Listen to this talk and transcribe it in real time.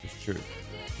church.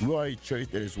 We are a church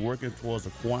that is working towards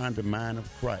acquiring the mind of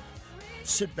Christ.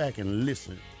 Sit back and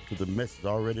listen to the message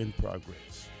already in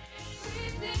progress.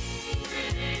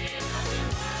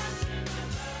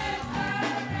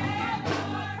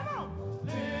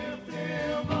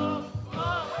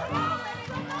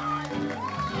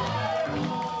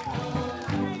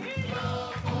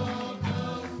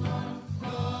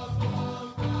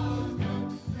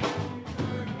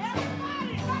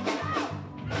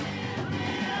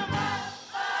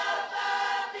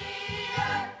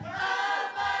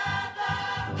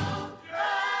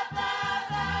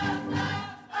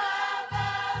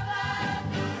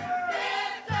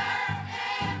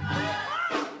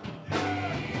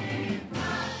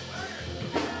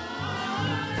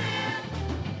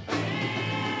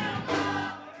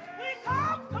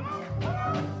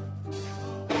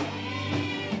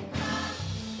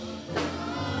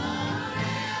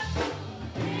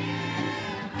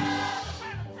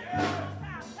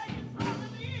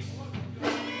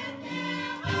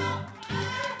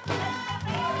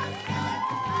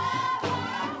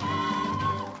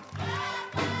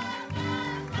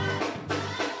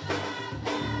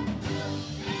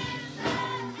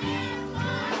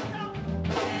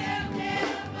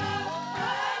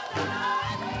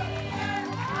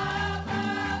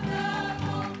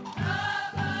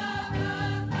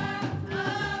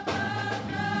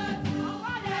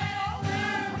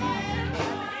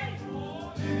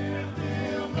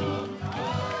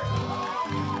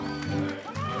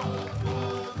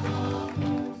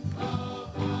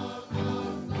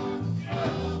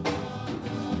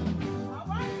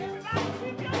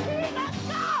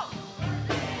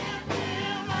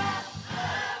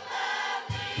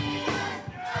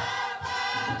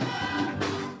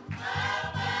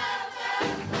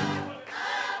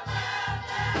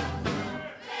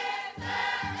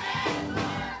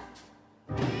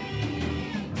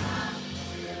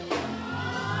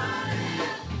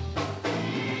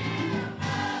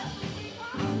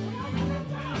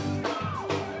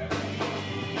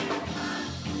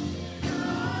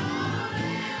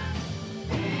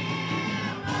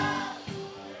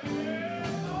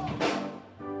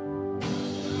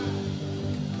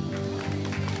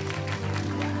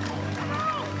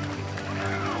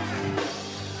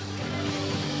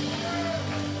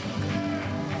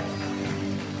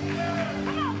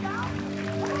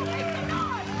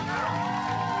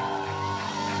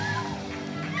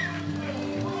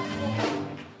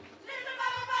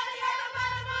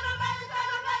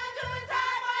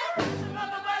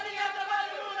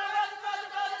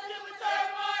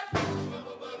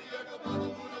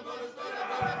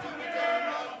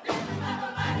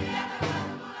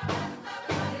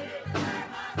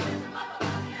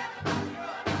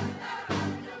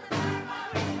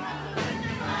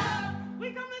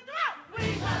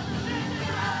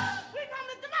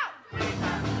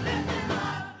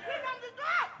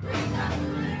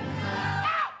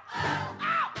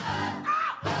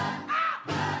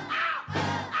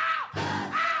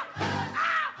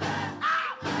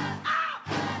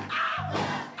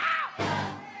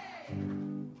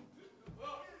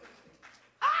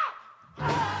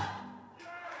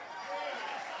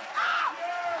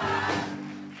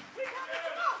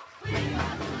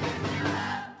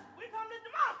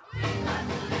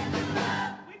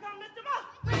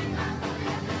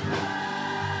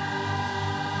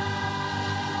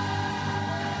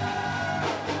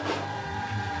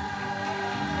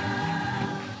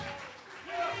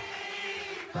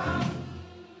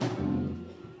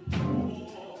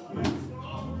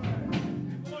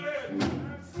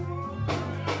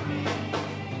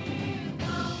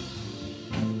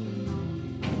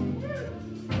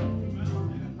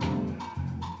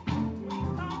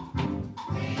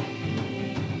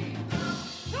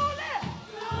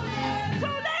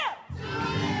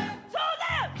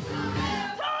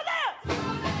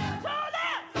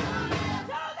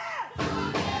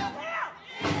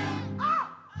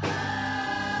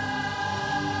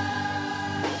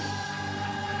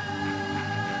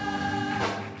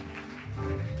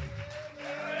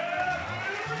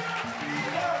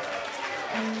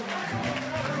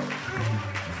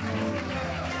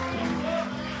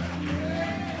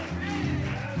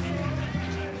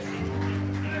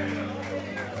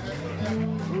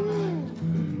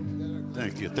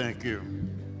 Thank you, thank you,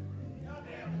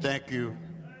 thank you.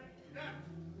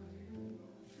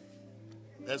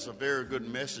 That's a very good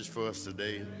message for us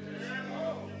today.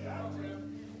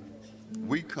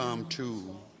 We come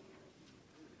to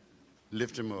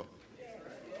lift him up.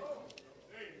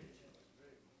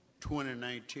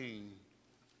 2019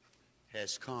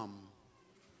 has come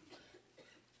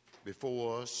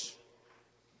before us.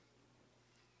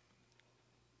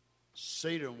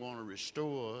 Satan want to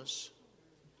restore us.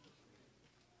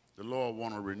 The Lord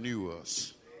want to renew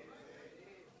us.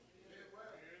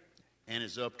 And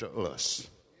it's up to us.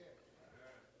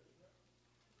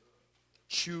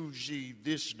 Choose ye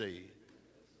this day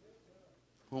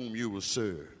whom you will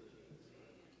serve.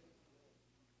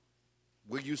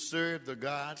 Will you serve the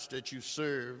gods that you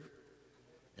serve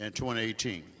in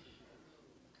 2018?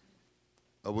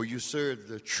 Or will you serve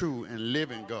the true and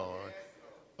living God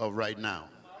of right now?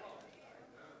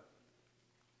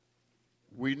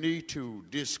 We need to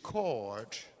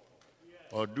discard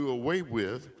or do away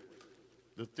with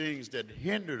the things that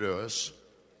hindered us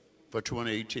for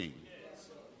 2018.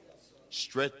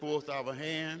 Stretch forth our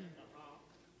hand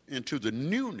into the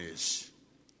newness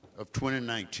of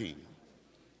 2019.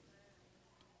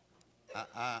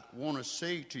 I want to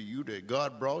say to you that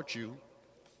God brought you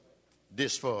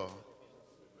this far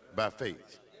by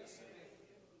faith,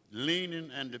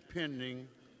 leaning and depending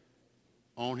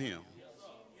on him.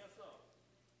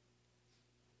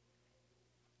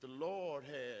 The Lord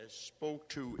has spoke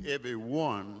to every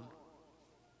one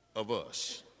of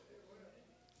us,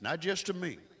 not just to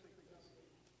me.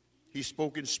 He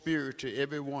spoke in spirit to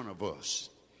every one of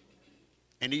us.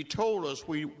 And he told us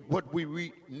what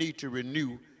we need to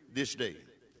renew this day.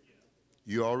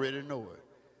 You already know it.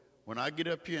 When I get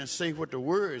up here and say what the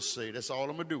words say, that's all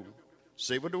I'm going to do.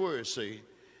 Say what the words say,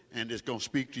 and it's going to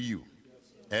speak to you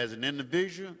as an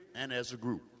individual and as a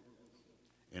group.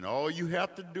 And all you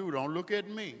have to do, don't look at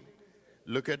me.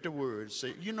 Look at the word.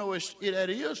 Say, you know, that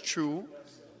is true.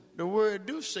 The word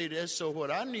do say that. So what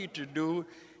I need to do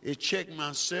is check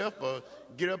myself or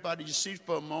get up out of your seat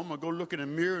for a moment, go look in the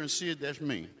mirror and see if that's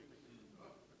me.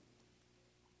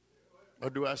 Or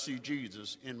do I see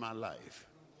Jesus in my life?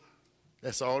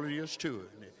 That's all it is to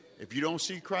it. If you don't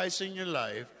see Christ in your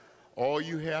life, all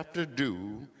you have to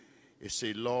do is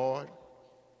say, Lord,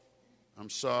 I'm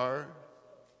sorry.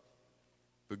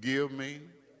 Forgive me.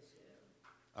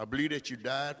 I believe that you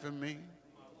died for me.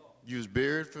 You was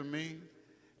buried for me.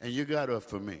 And you got up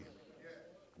for me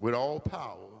with all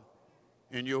power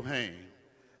in your hand.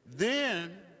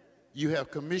 Then you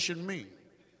have commissioned me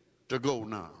to go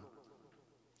now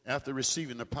after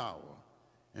receiving the power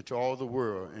into all the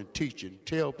world and teaching,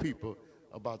 tell people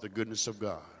about the goodness of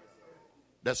God.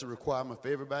 That's a requirement for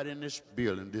everybody in this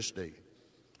building this day,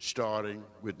 starting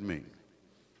with me.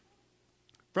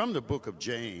 From the book of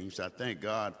James, I thank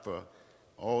God for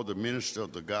all the ministers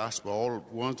of the gospel, all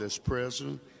the ones that's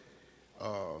present.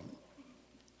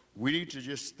 We need to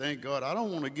just thank God. I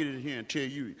don't want to get in here and tell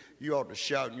you you ought to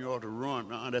shout and you ought to run.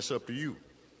 That's up to you.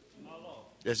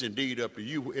 That's indeed up to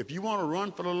you. If you want to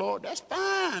run for the Lord, that's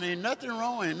fine. Ain't nothing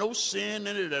wrong. Ain't no sin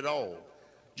in it at all.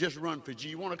 Just run for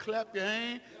Jesus. You want to clap your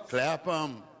hand? Clap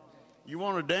them. You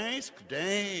want to dance?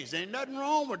 Dance. Ain't nothing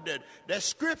wrong with that. That's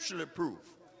scripturally proof.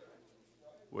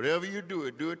 Whatever you do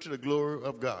it to the glory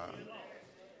of God.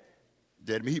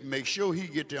 That he make sure he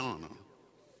get the honor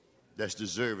that's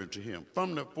deserving to him.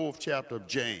 From the 4th chapter of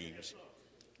James,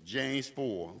 James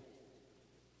 4,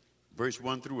 verse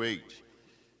 1 through 8.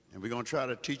 And we're going to try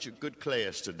to teach a good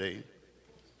class today.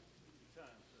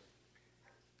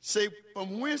 Say,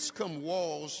 from whence come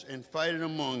wars and fighting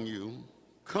among you?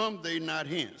 Come they not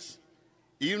hence?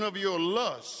 Even of your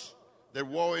lusts that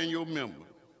war in your member.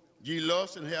 Ye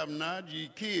lust and have not,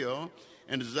 ye kill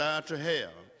and desire to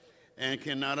have, and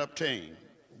cannot obtain.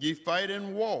 Ye fight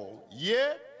and war,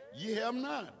 yet ye have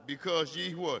not, because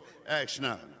ye what? Ask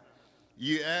not.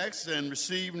 Ye ask and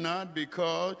receive not,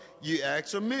 because ye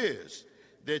ask amiss,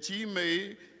 that ye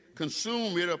may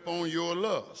consume it upon your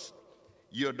lust.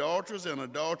 Ye adulterers and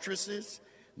adulteresses,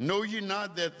 know ye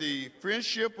not that the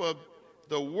friendship of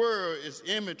the world is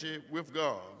enmity with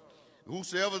God?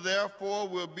 Whosoever therefore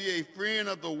will be a friend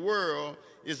of the world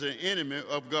is an enemy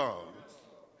of God.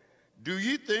 Do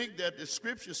ye think that the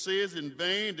scripture says in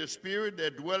vain, the spirit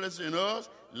that dwelleth in us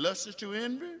lusteth to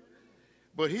envy?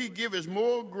 But he giveth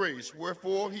more grace,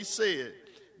 wherefore he said,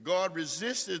 God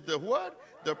resisteth the what?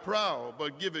 The proud,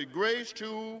 but giveth grace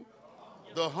to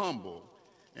the humble.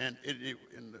 And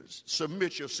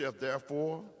submit yourself,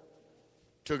 therefore,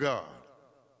 to God.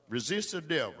 Resist the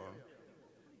devil,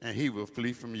 and he will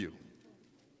flee from you.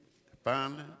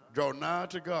 Finally, draw nigh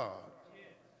to God,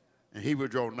 and he will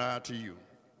draw nigh to you.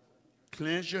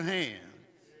 Cleanse your hands,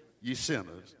 ye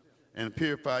sinners, and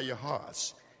purify your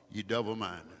hearts, ye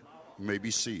double-minded. You may be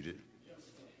seated.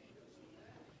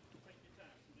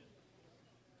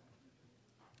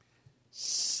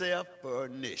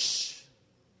 Self-furnish.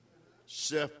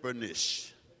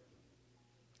 Self-furnish.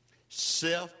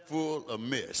 Self-full of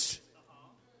mess.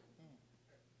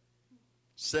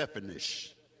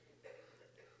 Self-furnish.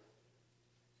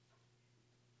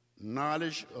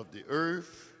 knowledge of the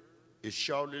earth is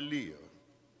shortly lived,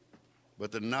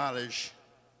 but the knowledge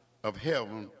of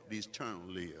heaven is eternal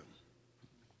live.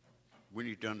 We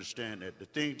need to understand that the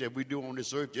things that we do on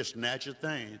this earth, just natural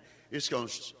things, it's going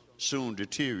to soon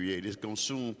deteriorate. It's going to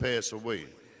soon pass away.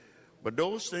 But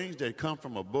those things that come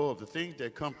from above, the things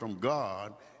that come from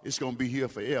God, it's going to be here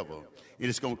forever. And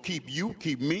it's going to keep you,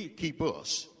 keep me, keep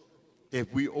us.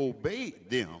 If we obey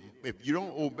them, if you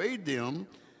don't obey them,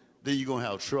 then you're going to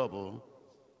have trouble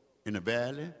in the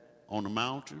valley, on the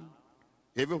mountain.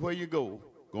 Everywhere you go,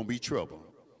 going to be trouble.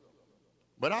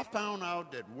 But I found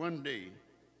out one day,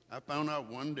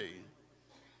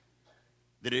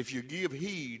 that if you give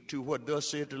heed to what thus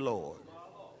said the Lord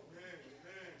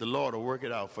will work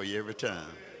it out for you every time.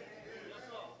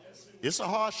 It's a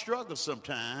hard struggle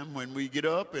sometimes when we get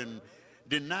up and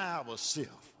deny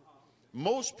ourselves.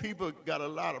 Most people got a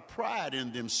lot of pride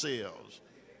in themselves.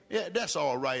 Yeah, that's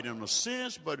all right in a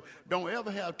sense, but don't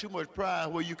ever have too much pride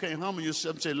where you can't humble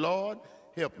yourself and say, Lord,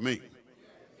 help me.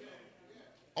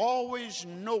 Always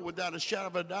know without a shadow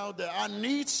of a doubt that I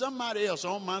need somebody else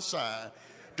on my side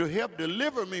to help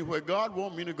deliver me where God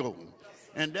wants me to go.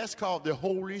 And that's called the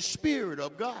Holy Spirit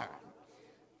of God.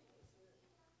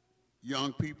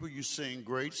 Young people, you sing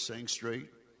great, sing straight.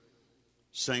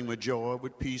 Sing with joy,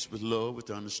 with peace, with love, with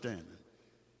understanding.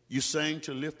 You sing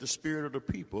to lift the spirit of the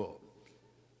people up.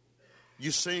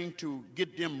 You sing to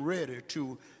get them ready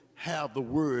to have the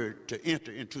word to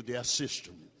enter into their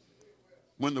system.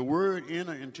 When the word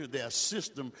enter into their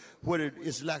system, what it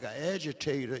is like an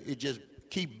agitator, it just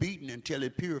keep beating until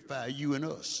it purifies you and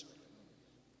us.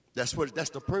 That's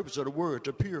the purpose of the word,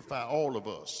 to purify all of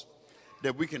us.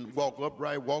 That we can walk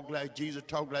upright, walk like Jesus,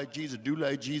 talk like Jesus, do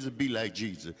like Jesus, be like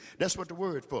Jesus. That's what the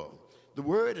word for. The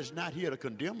word is not here to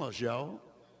condemn us, y'all.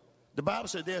 The Bible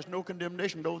said there's no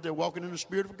condemnation to those that are walking in the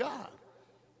Spirit of God.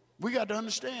 We got to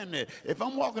understand that. If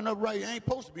I'm walking upright, there ain't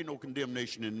supposed to be no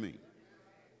condemnation in me.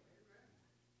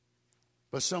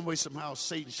 But some way, somehow,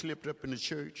 Satan slipped up in the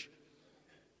church.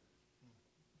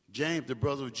 James, the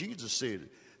brother of Jesus, said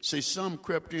it. Say some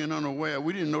crept in unaware.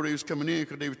 We didn't know they was coming in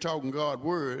because they were talking God's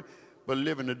word, but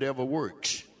living the devil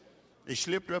works. They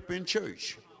slipped up in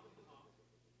church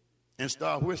and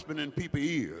started whispering in people's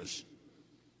ears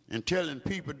and telling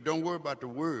people, don't worry about the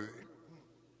word.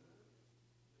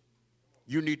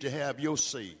 You need to have your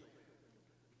say.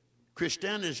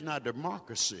 Christianity is not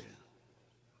democracy.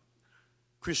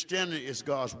 Christianity is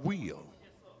God's will.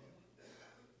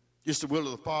 It's the will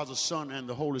of the Father, Son, and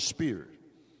the Holy Spirit.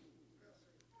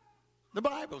 The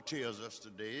Bible tells us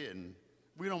today, and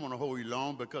we don't want to hold you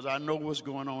long because I know what's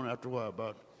going on after a while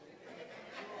about it.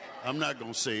 I'm not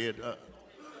going to say it. But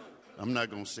I'm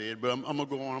going to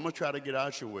go on. I'm going to try to get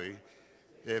out your way.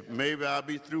 If maybe I'll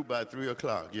be through by 3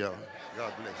 o'clock. Yeah.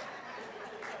 God bless you.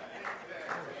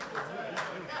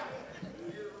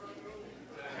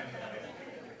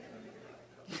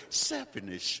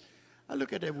 Selfishness. I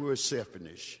look at that word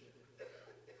selfishness.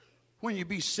 When you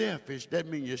be selfish, that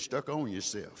means you're stuck on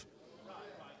yourself.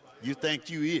 You think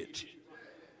you it.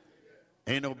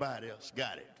 Ain't nobody else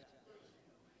got it.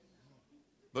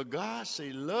 But God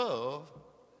say love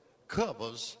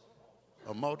covers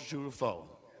a multitude of faults.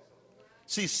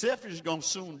 See, selfishness is going to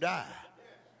soon die.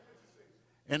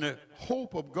 And the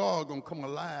hope of God going to come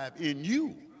alive in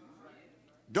you.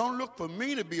 Don't look for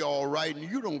me to be all right and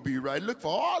you don't be right. Look for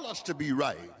all us to be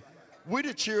right. We're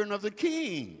the children of the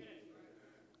King.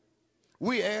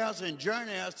 We heirs and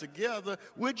journey heirs together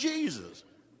with Jesus.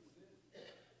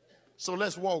 So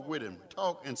let's walk with him,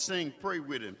 talk and sing, pray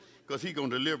with him, because he's going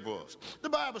to deliver us. The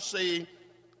Bible says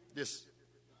this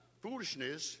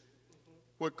foolishness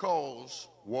would cause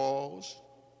wars,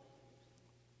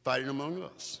 fighting among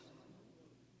us.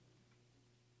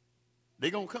 They're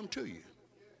going to come to you.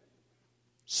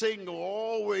 Satan will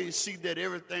always see that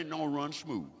everything don't run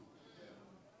smooth.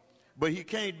 But he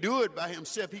can't do it by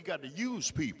himself. He got to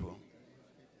use people.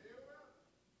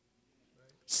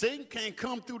 Satan can't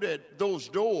come through those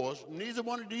doors, neither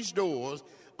one of these doors,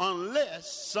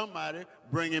 unless somebody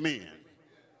bring him in.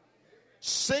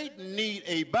 Satan need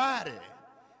a body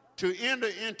to enter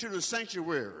into the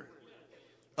sanctuary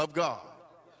of God.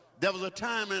 There was a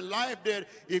time in life that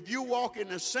if you walk in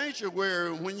the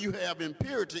sanctuary when you have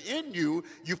impurity in you,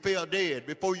 you fell dead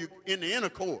before you in the inner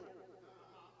court.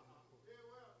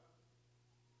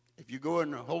 If you go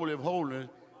in the Holy of Holies,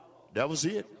 that was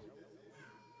it.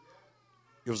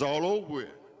 It was all over with.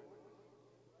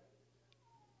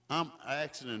 I'm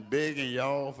asking and begging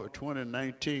y'all for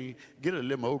 2019, get a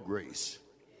little more grace.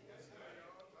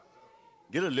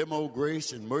 Get a little more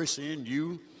grace and mercy in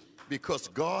you, because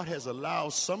God has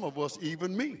allowed some of us,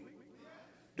 even me,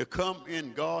 to come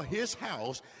in his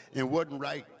house and wasn't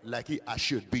right like I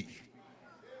should be.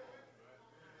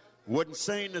 Wasn't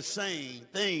saying the same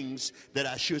things that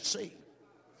I should say.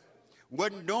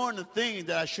 Wasn't doing the things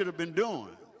that I should have been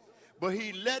doing. But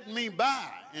he let me by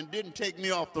and didn't take me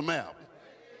off the map.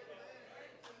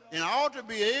 And I ought to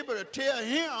be able to tell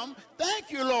him,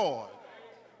 thank you, Lord.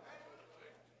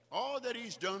 All that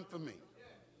he's done for me.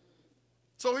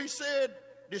 So he said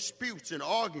disputes and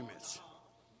arguments,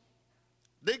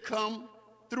 they come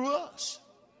through us.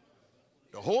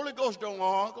 The Holy Ghost don't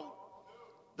argue.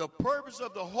 The purpose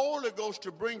of the Holy Ghost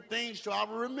to bring things to our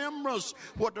remembrance,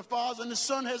 what the Father and the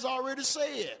Son has already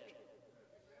said.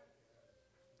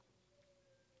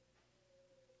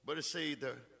 But it says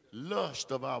the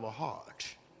lust of our heart,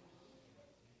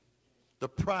 the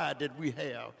pride that we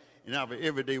have in our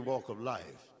everyday walk of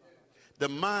life, the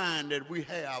mind that we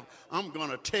have, I'm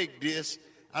going to take this,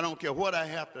 I don't care what I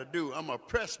have to do, I'm going to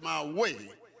press my way,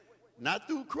 not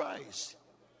through Christ,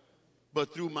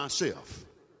 but through myself.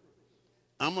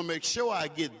 I'm going to make sure I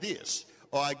get this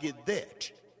or I get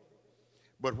that.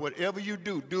 But whatever you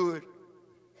do, do it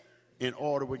in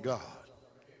order with God.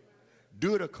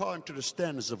 Do it according to the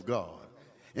standards of God,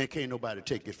 and can't nobody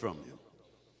take it from you.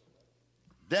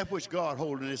 That which God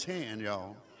holds in his hand,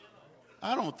 y'all,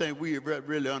 I don't think we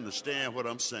really understand what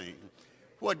I'm saying.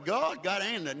 What God got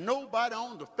ain't that nobody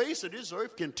on the face of this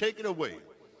earth can take it away.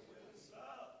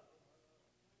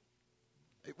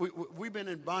 We've been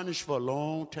in bondage for a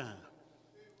long time.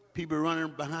 People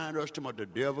running behind us talking about the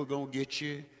devil gonna get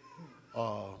you.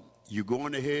 You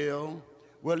going to hell.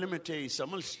 Well, let me tell you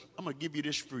something. I'm gonna give you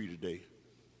this free today.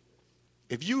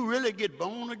 If you really get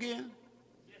born again,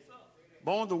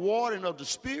 born of the water and of the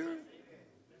Spirit,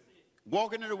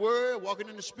 walking in the Word, walking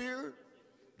in the Spirit,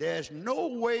 there's no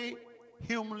way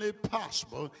humanly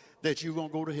possible that you're gonna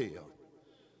go to hell.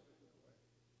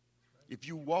 If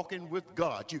you walking with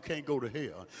God, you can't go to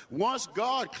hell. Once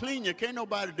God clean you, can't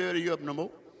nobody dirty you up no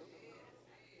more.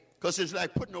 Because it's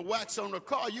like putting the wax on the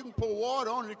car. You can pour water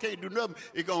on it, it can't do nothing.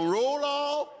 It's going to roll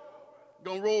off,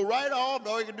 going to roll right off.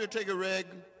 All you can do is take a rag,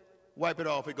 wipe it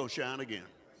off, it's going to shine again.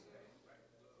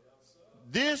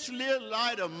 This little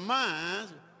light of mine,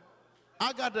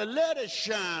 I got to let it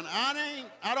shine.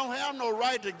 I don't have no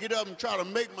right to get up and try to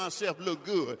make myself look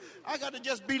good. I got to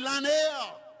just be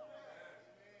Lionel.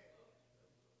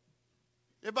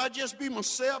 If I just be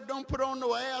myself, don't put on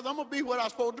no airs, I'm going to be what I'm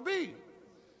supposed to be.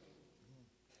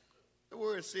 The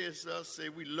word says to us, say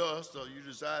we lust or you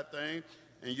desire things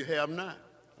and you have not.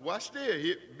 Watch there.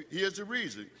 Here's the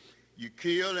reason. You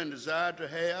kill and desire to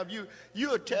have.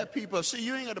 You attack people. See,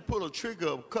 you ain't got to pull a trigger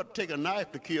or take a knife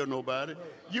to kill nobody.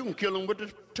 You can kill them with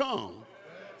the tongue.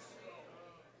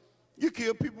 You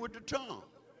kill people with the tongue.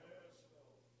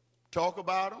 Talk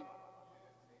about them.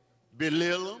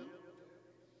 Belittle them.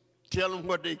 Tell them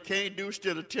what they can't do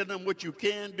instead of telling them what you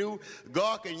can do.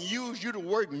 God can use you to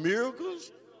work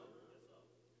miracles.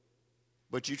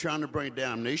 But you're trying to bring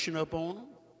damnation up on them.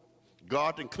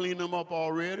 God can clean them up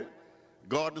already.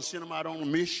 God can send them out on a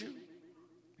mission.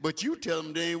 But you tell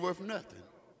them they ain't worth nothing.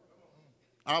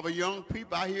 Our young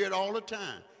people, I hear it all the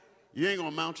time. You ain't going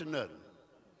to amount to nothing.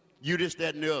 You this,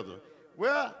 that, and the other.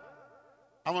 Well,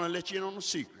 I want to let you in on a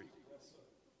secret.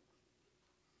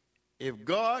 If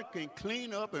God can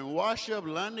clean up and wash up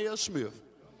Lionel Smith,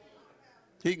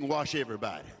 he can wash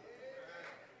everybody.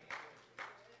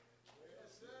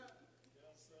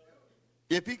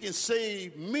 If he can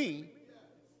save me,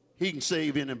 he can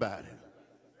save anybody.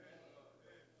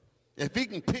 If he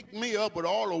can pick me up with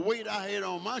all the weight I had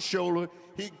on my shoulder,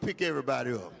 he can pick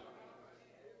everybody up.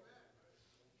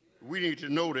 We need to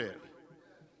know that.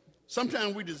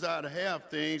 Sometimes we desire to have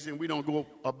things and we don't go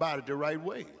about it the right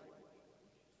way.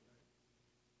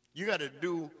 You got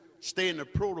to stay in the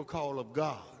protocol of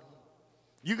God.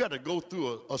 You got to go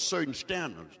through a certain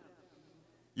standard.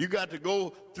 You got to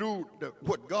go through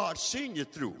what God's seen you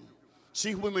through.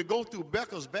 See, when we go through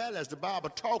Becker's Valley, as the Bible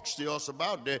talks to us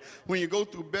about that, when you go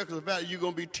through Becker's Valley, you're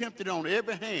going to be tempted on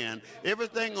every hand.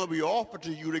 Everything going to be offered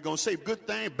to you. They're going to say good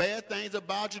things, bad things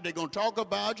about you. They're going to talk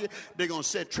about you. They're going to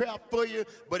set trap for you.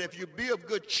 But if you be of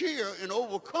good cheer and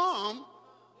overcome,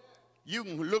 you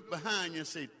can look behind you and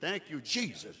say, thank you,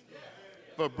 Jesus,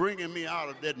 for bringing me out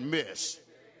of that mess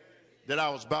that I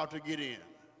was about to get in.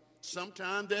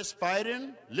 Sometimes there's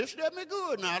fighting. Listen at me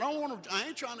good now. I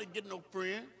ain't trying to get no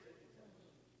friend.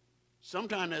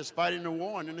 Sometimes there's fighting and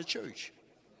warring in the church.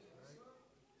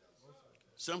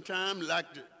 Sometimes, like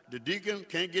the deacon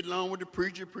can't get along with the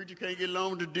preacher can't get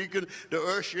along with the deacon, the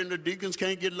usher and the deacons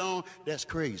can't get along. That's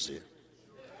crazy.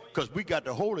 Because we got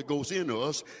the Holy Ghost in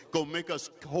us, go make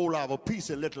us hold our peace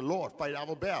and let the Lord fight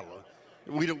our battle.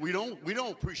 We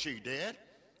don't appreciate that.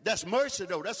 That's mercy,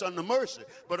 though. That's under mercy.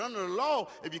 But under the law,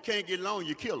 if you can't get along,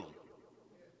 you kill them.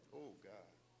 Oh, God.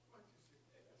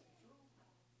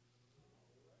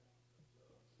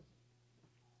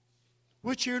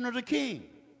 We're children of the King.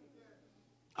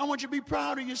 I want you to be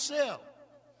proud of yourself.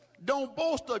 Don't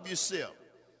boast of yourself.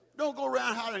 Don't go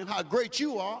around hollering how great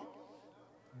you are.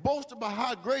 Boast about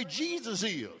how great Jesus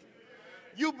is.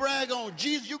 You brag on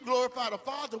Jesus, you glorify the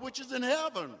Father which is in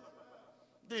heaven.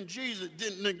 Then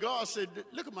God said,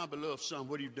 look at my beloved son,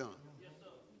 what he's done.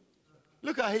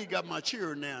 Look how he got my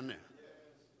children down there.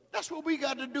 That's what we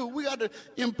got to do. We got to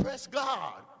impress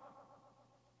God.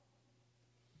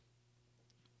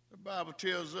 The Bible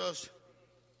tells us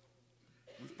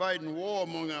we're fighting war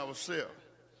among ourselves,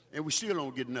 and we still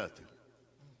don't get nothing.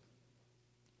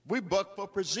 We buck for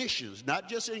positions, not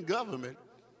just in government,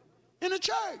 in the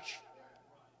church.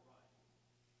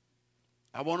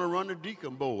 I want to run the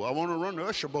deacon bowl. I want to run the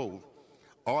usher bowl.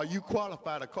 Are you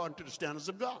qualified according to the standards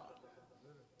of God?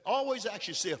 Always ask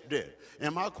yourself that.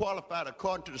 Am I qualified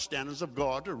according to the standards of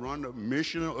God to run the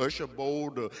missionary usher bowl,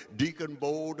 the deacon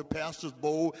bowl, the pastor's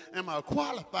bowl? Am I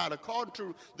qualified according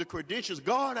to the credentials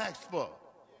God asked for?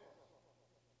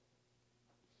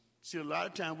 See, a lot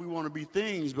of times we want to be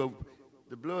things, but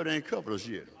the blood ain't covered us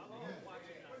yet.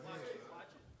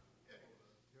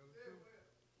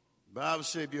 The Bible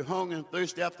says, if you're hungry and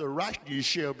thirsty after righteousness, you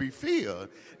shall be filled.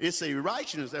 It's a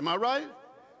righteousness, am I right?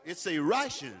 It's a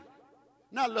righteousness.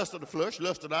 Not lust of the flesh,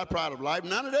 lust of thy pride of life,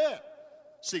 none of that.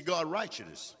 See, God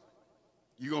righteousness.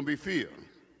 You're going to be filled.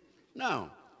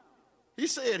 Now, he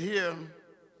said here,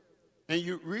 and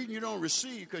you read and you don't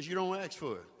receive because you don't ask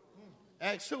for it.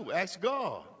 Ask who? Ask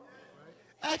God.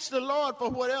 Ask the Lord for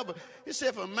whatever. He said,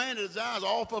 if a man desires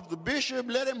off of the bishop,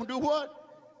 let him do what?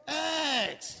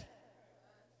 Ask.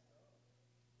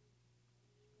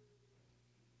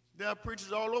 There are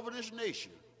preachers all over this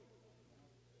nation.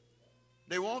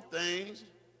 They want things.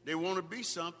 They want to be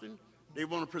something. They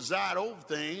want to preside over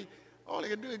things. All they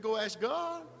can do is go ask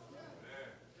God.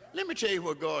 Let me tell you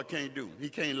what God can't do. He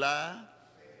can't lie.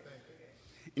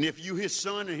 And if you his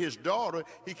son and his daughter,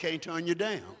 he can't turn you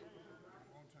down.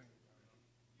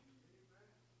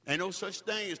 Ain't no such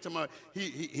thing as tomorrow.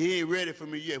 He ain't ready for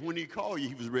me yet. When he called you,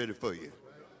 he was ready for you.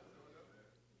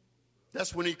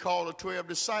 That's when he called the 12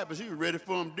 disciples. He was ready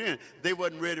for them then. They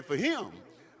wasn't ready for him.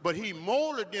 But he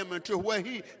molded them into where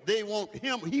he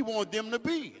wanted them to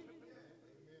be.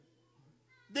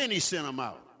 Then he sent them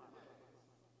out.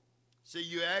 See,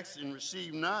 you ask and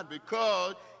receive not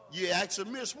because you ask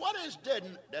amiss. What is that?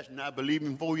 That's not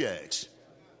believing before you ask.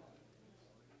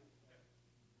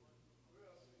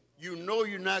 You know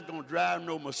you're not going to drive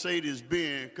no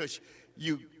Mercedes-Benz because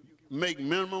you make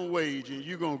minimum wage and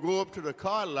you're going to go up to the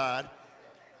car lot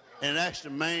and ask the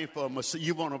man for a Mercedes.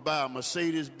 You want to buy a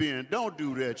Mercedes-Benz. Don't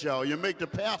do that, y'all. You make the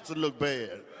pastor look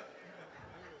bad.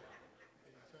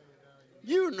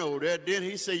 You know that. Then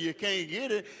he say you can't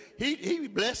get it. He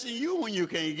blessing you when you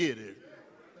can't get it.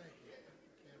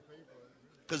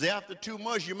 Because after 2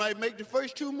 months, you might make the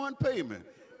first 2-month payment.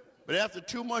 But after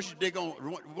 2 months, they're going to,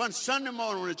 one Sunday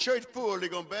morning when the church full, they're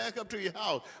going to back up to your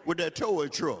house with that tow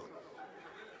truck.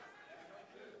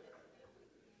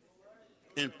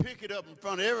 And pick it up in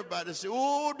front of everybody and say,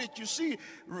 oh, did you see,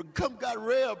 got a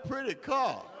real pretty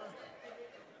car.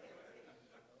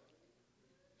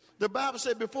 The Bible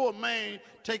said before a man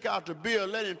take out the bill,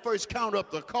 let him first count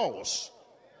up the cost.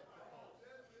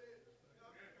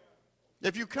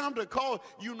 If you count the cost,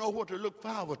 you know what to look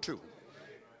forward to.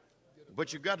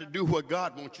 But you got to do what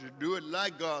God wants you to do it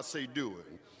like God say do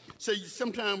it. So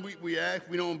sometimes we ask,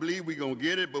 we don't believe we're going to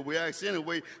get it, but we ask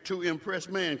anyway to impress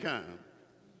mankind.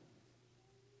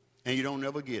 And you don't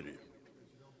never get it.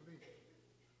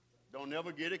 Don't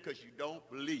never get it because you don't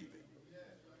believe it.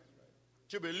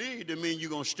 To believe it means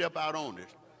you're going to step out on it.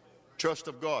 Trust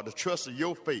of God, the trust of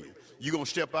your faith. You're going to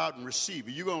step out and receive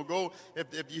it. You're going to go,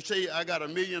 if you say, I got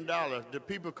 $1 million, the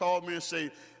people call me and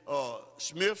say,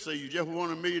 Smith, say you just won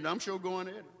 $1 million, I'm sure going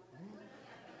at it.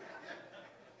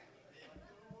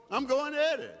 I'm going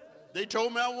at it. They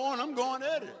told me I won, I'm going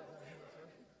at it.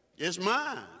 It's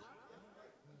mine.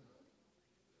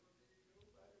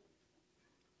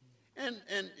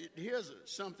 And here's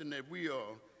something that we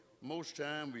most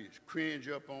time we cringe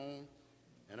up on,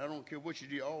 and I don't care what you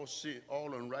do,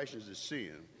 all unrighteousness is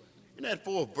sin. In that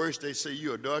 4th verse, they say,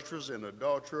 you adulterers and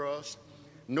adulterers,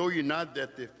 know you not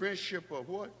that the friendship of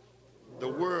what? The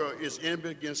world is envy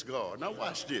against God. Now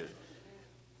watch this.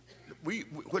 We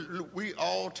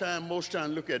most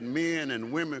time look at men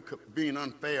and women being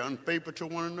unfair, unfaithful to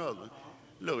one another.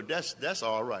 Look, that's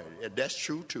all right. That's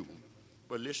true too.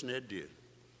 But listen at this.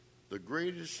 The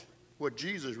greatest what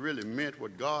Jesus really meant,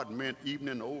 what God meant even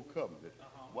in the old covenant.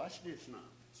 Watch this now.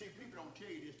 See, people don't tell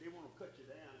you this. They want to cut you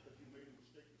down because you made a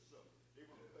mistake or something. They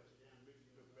want to cut you down and make you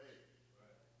look bad.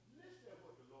 Listen to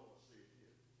what the Lord said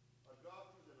here.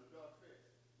 Adulterers and adulteress.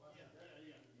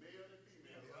 Male and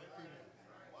female.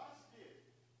 Watch this.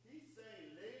 He's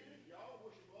saying, ladies, y'all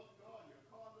worship other God. Your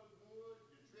car look good.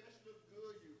 Your dress look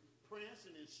good. You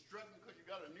prancing and strutting because you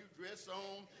got a new dress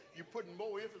on. You're putting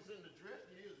more emphasis in the dress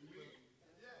than is me.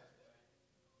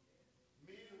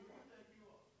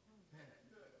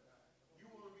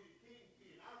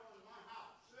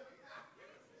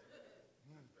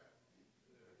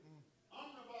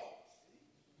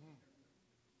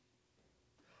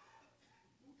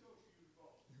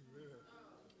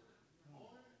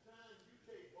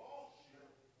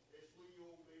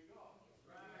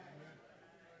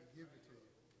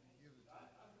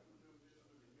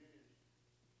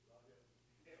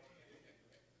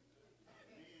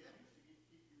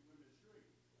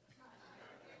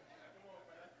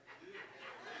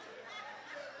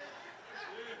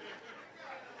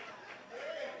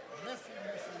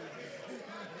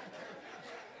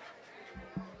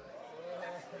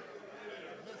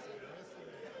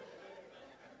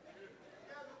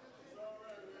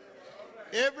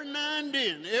 Every now and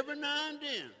then, every now and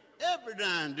then, every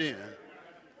now and then.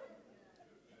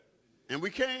 And we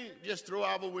can't just throw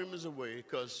our women's away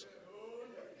because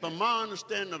from my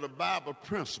understanding of the Bible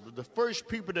principle, the first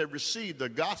people that received the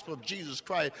gospel of Jesus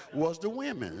Christ was the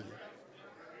women.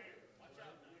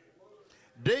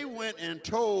 They went and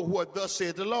told what thus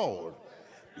said the Lord.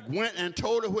 Went and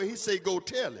told it where he said, go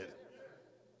tell it.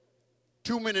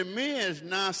 Too many men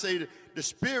now say the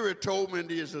Spirit told me, and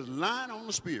there's a line on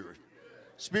the Spirit.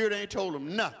 Spirit ain't told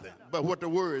them nothing but what the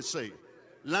words say.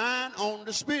 Line on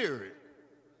the Spirit.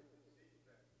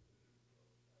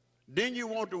 Then you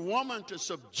want the woman to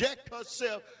subject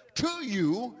herself to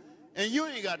you, and you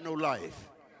ain't got no life.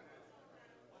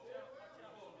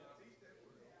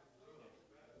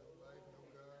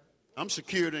 I'm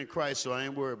secured in Christ, so I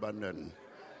ain't worried about nothing.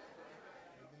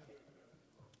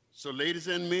 So ladies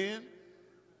and men,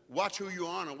 watch who you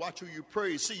honor, watch who you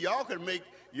praise. See, y'all can make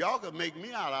me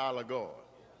out of Isle of God.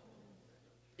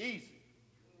 Easy.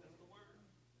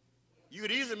 You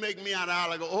could easily make me out of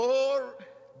Isle of God. Oh,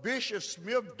 Bishop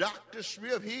Smith, Dr.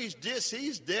 Smith, he's this,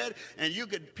 he's that. And you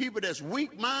get people that's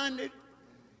weak-minded.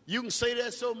 You can say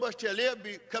that so much till they'll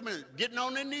be coming, getting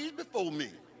on their knees before me.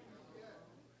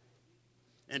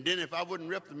 And then if I wouldn't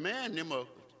reprimand them or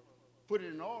put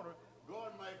it in order,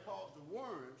 God might cause the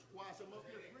worms while some up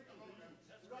here preaching to you.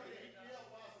 Start to eat me up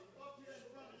while some up here in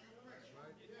front of you preaching.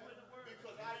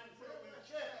 Because I didn't put them in the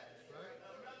chair.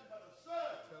 I'm nothing but a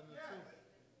son. Tell them the truth.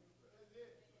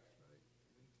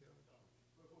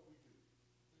 But what we do,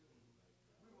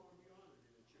 we want to be honored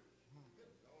in the church.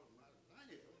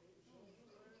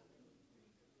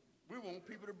 We want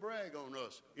people to brag on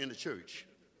us in the church.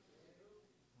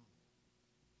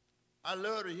 I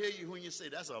love to hear you when you say,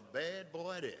 that's a bad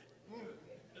boy there.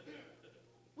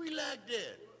 We like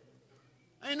that.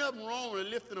 Ain't nothing wrong with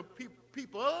lifting the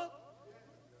people up,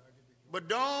 but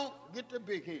don't get the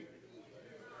big head.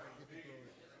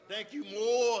 Think you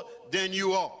more than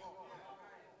you are.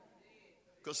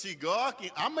 Because see, God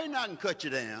can, I may not cut you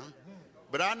down,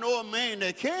 but I know a man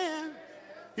that can.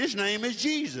 His name is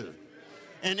Jesus.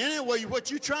 And anyway, what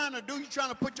you're trying to do, you're trying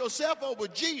to put yourself over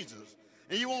Jesus.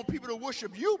 And you want people to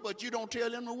worship you, but you don't tell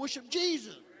them to worship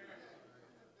Jesus.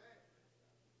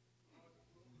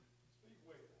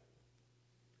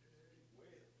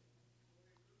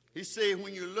 He said,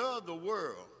 when you love the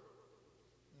world,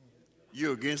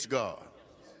 you're against God.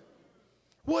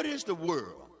 What is the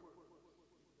world?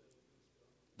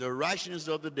 The righteousness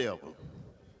of the devil.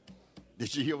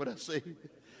 Did you hear what I said?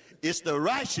 It's the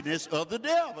righteousness of the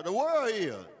devil. The world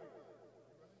is.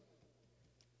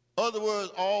 Other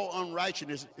words, all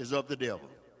unrighteousness is of the devil.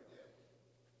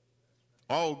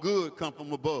 All good come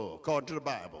from above, according to the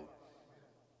Bible.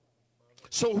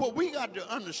 So what we got to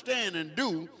understand and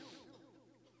do,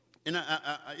 and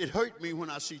it hurt me when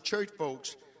I see church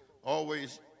folks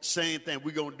always saying things,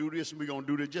 we're going to do this and we're going to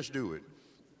do that. Just do it.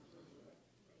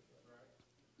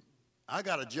 I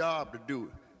got a job to do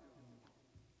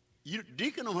it.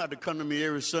 Deacon don't have to come to me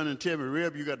every Sunday and tell me,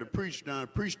 Rev, you got to preach now,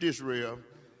 preach this, Rev.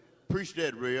 Preach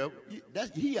that, Rev.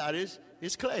 He out his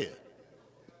class.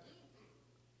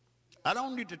 I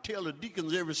don't need to tell the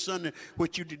deacons every Sunday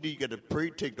what you did. You got to pray,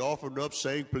 take the offering up,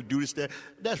 sing, do this, that.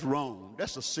 That's wrong.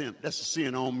 That's a sin. That's a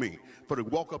sin on me. For to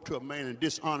walk up to a man and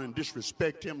dishonor and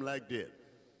disrespect him like that.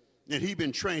 And he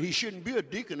been trained. He shouldn't be a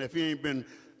deacon if he ain't been.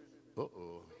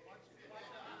 Uh-oh.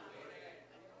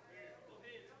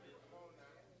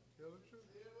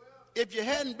 If you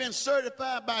hadn't been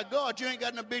certified by God, you ain't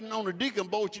got no business on the deacon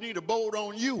boat. You need a boat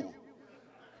on you.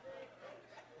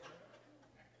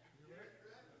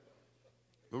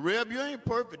 But Reb, you ain't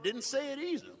perfect. Didn't say it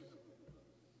either.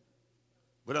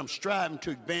 But I'm striving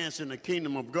to advance in the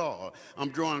kingdom of God. I'm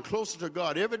drawing closer to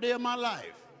God every day of my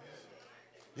life.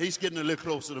 He's getting a little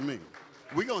closer to me.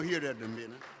 We're going to hear that in a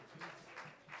minute.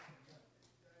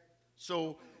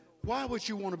 So why would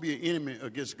you want to be an enemy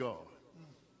against God?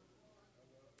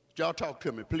 Y'all talk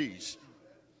to me, please.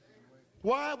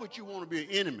 Why would you want to be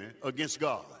an enemy against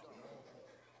God?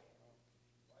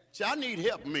 See, I need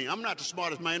help, me. I'm not the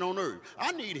smartest man on earth.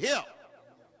 I need help.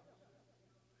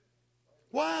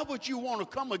 Why would you want to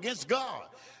come against God?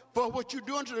 For what you're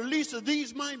doing to the least of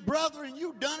these my brethren,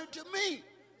 you've done it to me.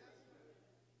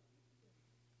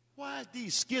 Why are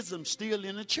these schisms still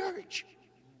in the church?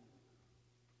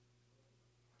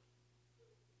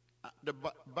 The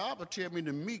Bible tells me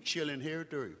the meek shall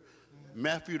inherit the earth.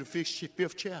 Matthew, the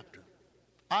fifth chapter.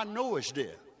 I know it's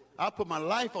there. I put my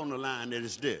life on the line that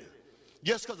it's there.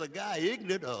 Just because a guy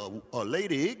ignorant or a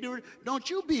lady ignorant, don't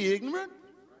you be ignorant.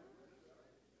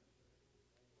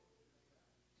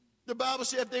 The Bible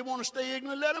says if they want to stay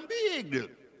ignorant, let them be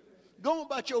ignorant. Go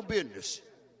about your business.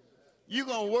 You're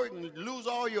going to work and lose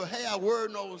all your hair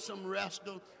worrying over some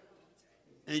rascal,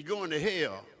 and you're going to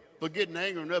hell for getting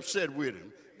angry and upset with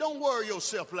him. Don't worry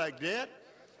yourself like that.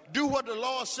 Do what the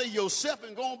Lord say yourself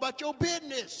and go on about your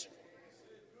business.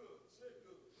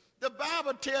 The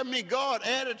Bible tells me God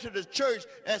added to the church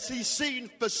as he's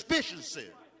seen suspiciously.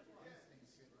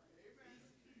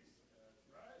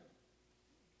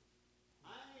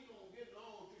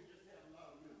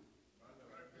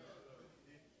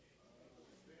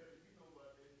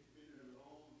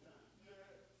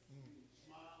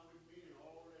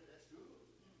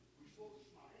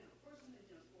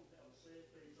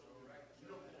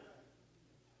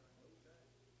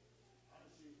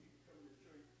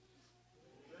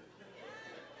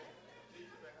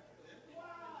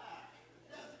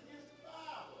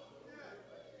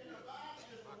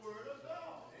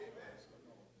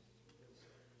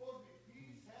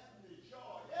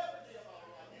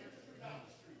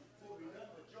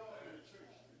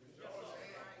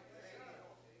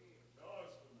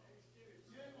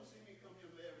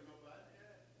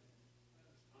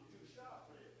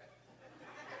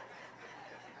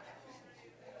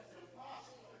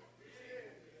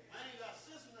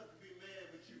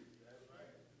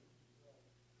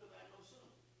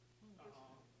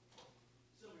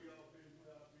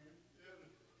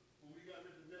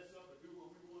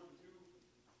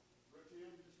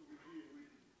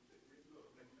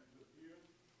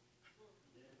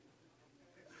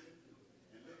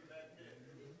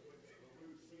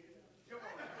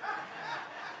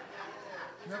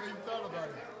 Never even thought about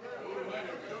it.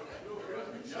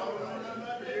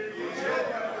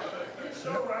 Never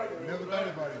thought about it. Never thought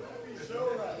about it.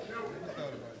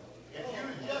 If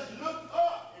you just look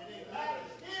up and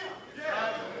acknowledge him,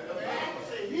 the Bible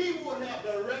says he would have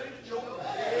directed your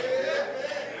path.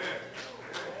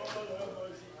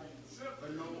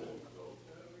 But no,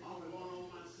 I'm going on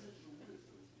my sensual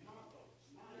wisdom, my thoughts,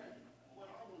 what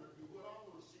I want to do, what I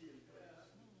want to see in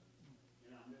Christ.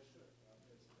 And I messed up.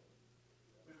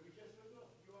 But if we just look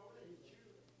up, you already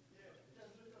children.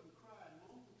 Just look up and cry and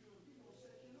moan to him, he will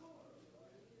set you in order.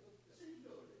 See,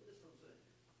 do it.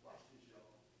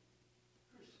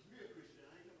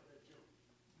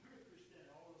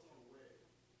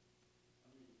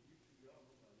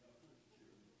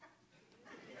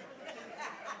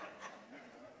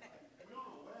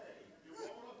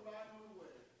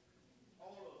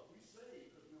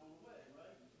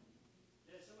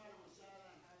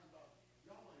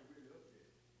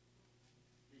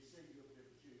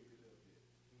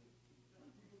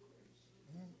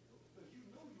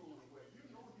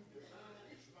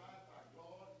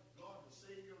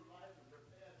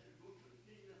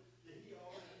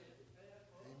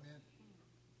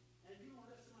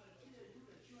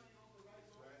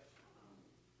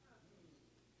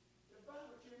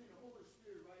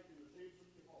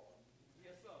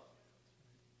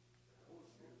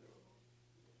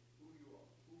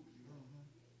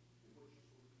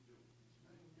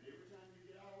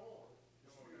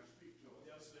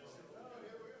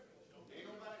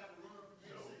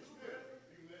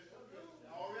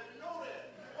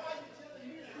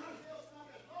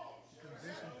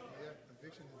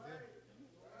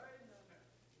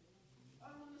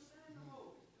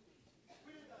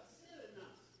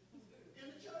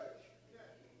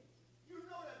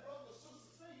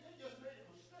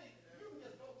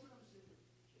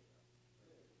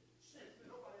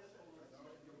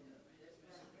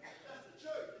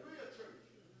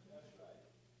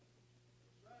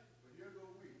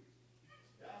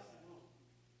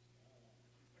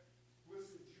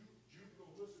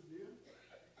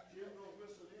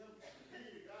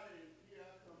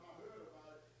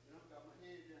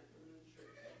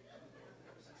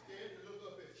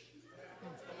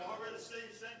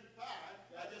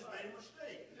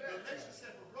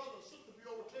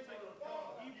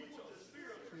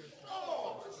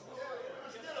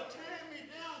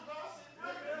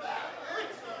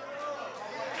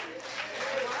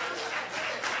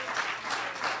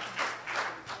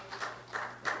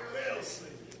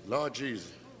 Lord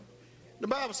Jesus. The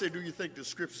Bible said, do you think the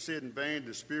scripture said in vain,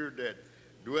 the spirit that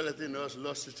dwelleth in us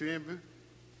lusteth to envy?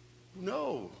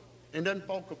 No. And doesn't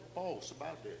false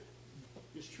about that.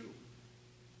 It's true.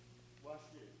 Watch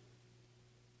this.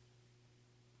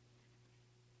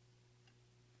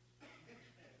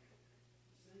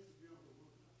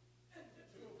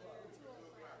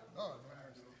 Oh,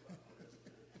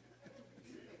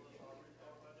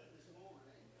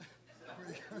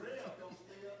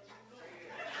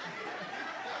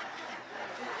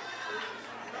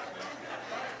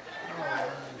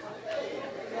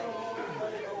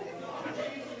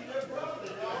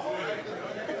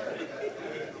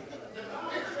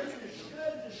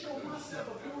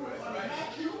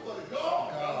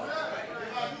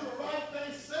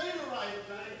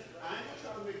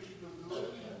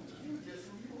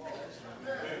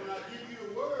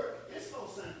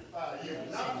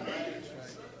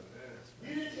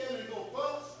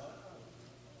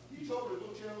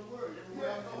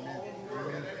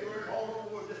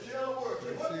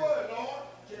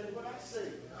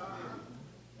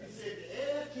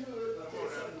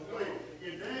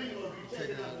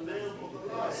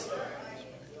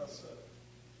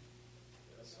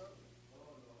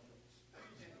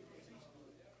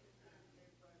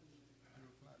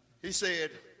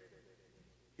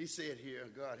 He said here,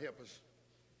 God help us.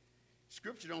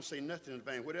 Scripture don't say nothing in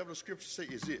vain. Whatever the scripture say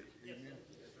is it. Amen.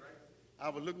 I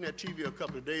was looking at TV a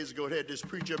couple of days ago. It had this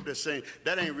preacher up there saying,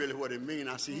 that ain't really what it means.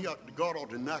 I said, God ought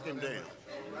to knock him down.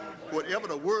 Whatever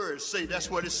the words say,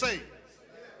 that's what it say.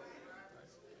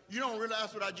 You don't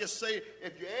realize what I just say.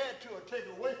 If you add to or take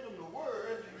away from the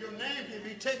word, your name can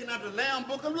be taken out of the Lamb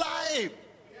Book of Life.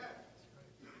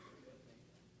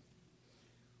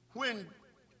 When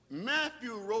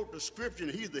Matthew wrote the scripture,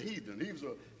 and he's the heathen. He was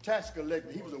a tax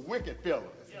collector. He was a wicked fellow.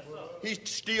 Yes, he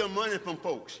steal money from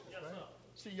folks. Yes,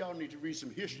 see, y'all need to read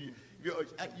some history.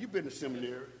 You've been to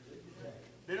seminary.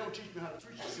 They don't teach me how to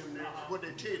preach in seminary. What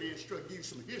they tell you, they give you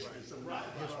some history. Some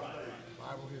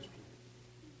Bible history.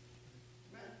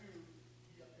 Matthew,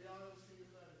 y'all ever seen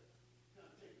anybody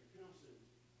kind of take the pencil?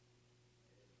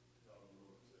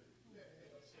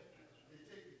 They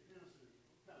take the pencil,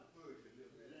 kind of fudge it a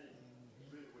little bit. That ain't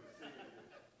really what it's saying.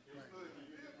 They fudge it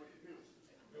with the pencil.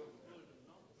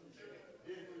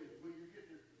 Then when you get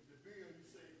the bill, you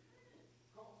say,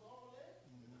 cost all that?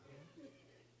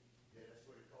 Yeah, that's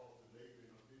what it calls the labor.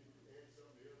 Then you add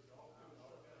something else, all kinds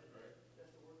of stuff.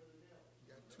 That's the work of the devil.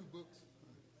 You got 2 books.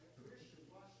 Christians,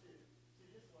 watch this.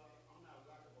 See, this is why I'm not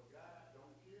like a guy,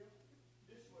 don't care.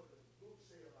 This is what the book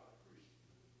say about a Christian.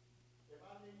 If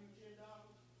I lend you $10, I'm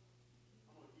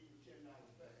going to give you $10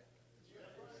 back.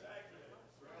 Exactly.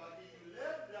 If I give you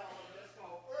 $11, that's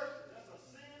called earthly. That's a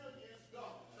sin against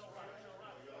God. That's right.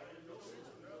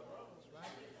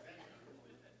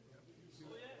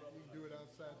 You can do it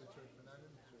outside the church, but not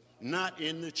in the church. Not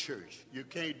in the church. You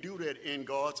can't do that in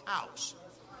God's house.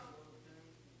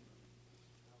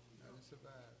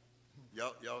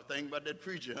 Y'all think about that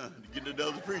preacher, huh? Get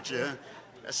another preacher, huh?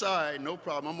 That's all right, no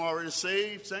problem. I'm already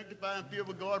saved, sanctified, and filled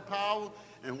with God's power,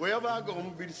 and wherever I go, I'm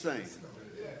going to be the same.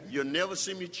 You'll never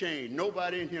see me change.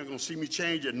 Nobody in here is going to see me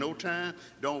change at no time.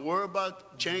 Don't worry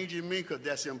about changing me, because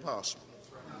that's impossible.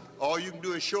 All you can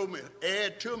do is show me,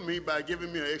 add to me by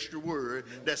giving me an extra word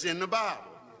that's in the Bible.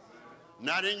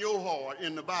 Not in your heart,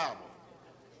 in the Bible.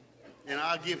 And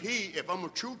I'll give heed. If I'm a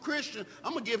true Christian,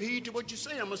 I'm going to give heed to what you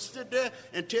say. I'm going to sit there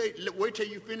and wait till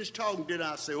you finish talking. Then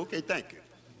I'll say, okay, thank you.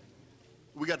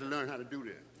 We got to learn how to do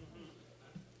that.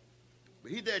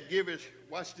 But he that giveth,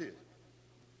 watch this.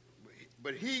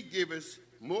 But he giveth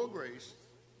more grace,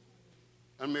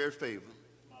 unmerited favor.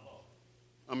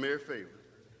 Unmerited favor.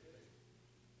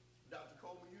 Dr.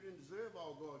 Coleman, you didn't deserve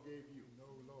all God gave you. No,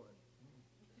 Lord.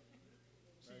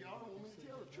 See, y'all don't want me to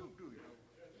tell the truth, do you?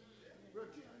 Bro,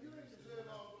 you didn't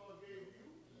deserve all God gave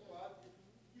you.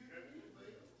 You didn't need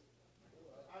it.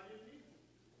 I didn't need it.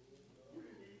 You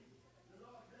didn't need it. The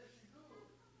Lord bless you good.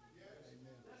 Yes.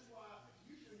 Amen. That's why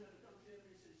you shouldn't have to come tell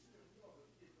me and say, Smith, you ought to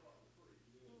give God the praise.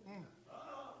 Man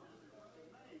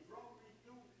brought me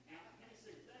through, and I can't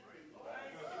say thank you, Lord.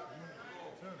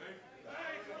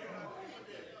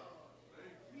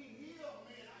 He healed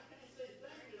me, and I can't say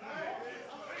thank you, Lord.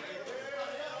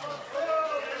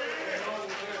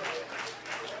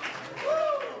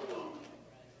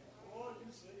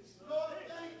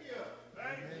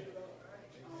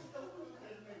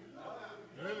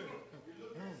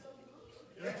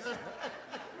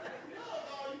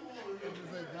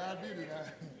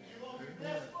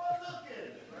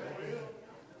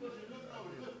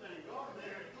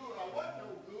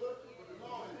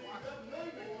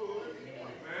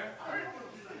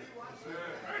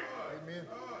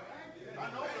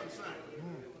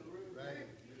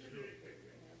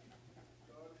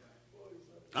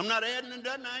 I'm not adding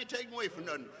nothing. I ain't taking away from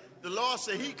nothing. The Lord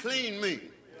said he cleaned me.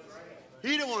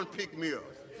 He the one picked me up.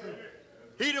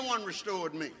 He the one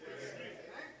restored me.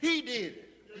 He did it.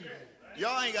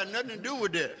 Y'all ain't got nothing to do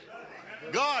with that.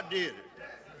 God did it.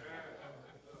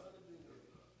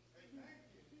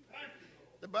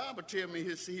 The Bible tells me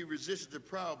he resisted the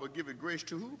proud but giveth grace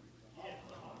to who?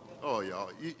 Oh, y'all.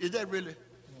 Is that really?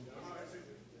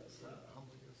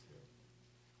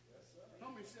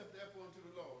 Humble yourself therefore unto the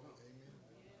Lord. Huh?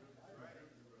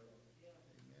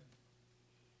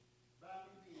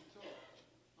 Bible being taught.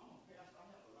 I'm a pastor. I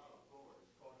have a lot of authorities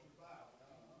called you Bible.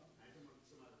 I ain't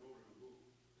somebody go to the book.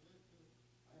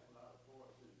 I have a lot of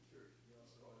authorities in the church.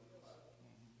 Called you Bible.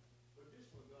 But this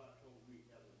is what God told me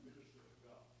as a minister of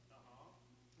God.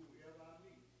 Whoever I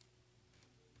meet,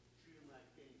 treat them like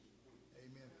kings and queens.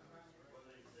 Amen.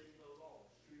 Whether they sing the law,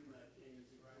 treat them like kings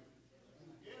and queens.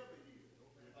 Whoever it is.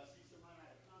 And if I see somebody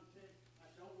I have contact,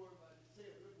 I don't worry about it. Say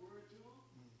a good word to them.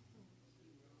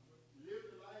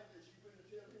 Live the life that you've been to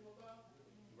tell him about.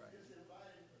 Right. Just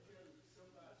invite him to tell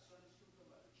somebody Sunday school,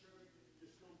 somebody church.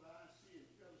 Just come by and see and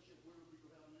fellowship with him. We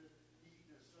go have a little eating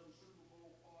or some Super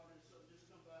Bowl party or something. Just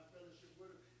come by and fellowship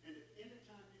with him. And if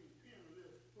anytime you can pin a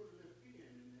little, put a little pin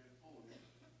in there on him.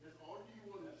 That's all you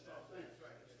want to start saying. That's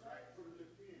right. That's right. Put a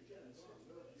little pin. Tell him God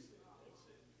loves you.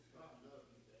 God loves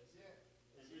you. That's it.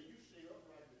 And then you stay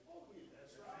upright before him.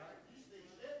 That's right. You stay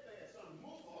steadfast,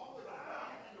 unmovable, always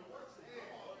abounding in the works of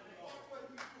God. Watch what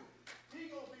he do.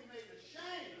 He gonna be made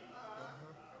ashamed.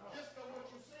 Just for what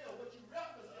you say or what you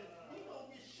represent. He gonna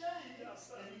get shamed, and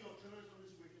he gonna turn from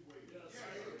his wicked ways. Yes.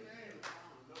 Amen. Amen.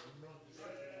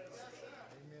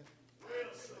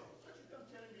 What you come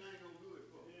telling me I ain't no good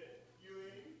for? You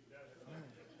ain't.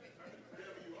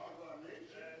 Whatever you are, God made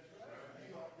you.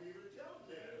 You ought to be able to tell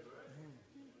them that.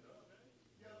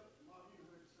 Yeah, Mark, you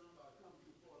heard the song about come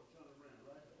too far to turn around,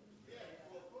 right? Yeah.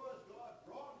 Well, of course, God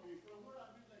brought me from what I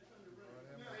do that turn around.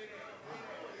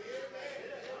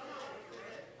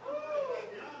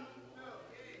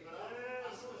 I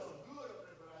saw some good up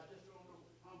there, but I just don't know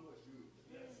how much good.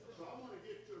 So I want to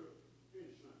get to the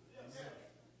finish line.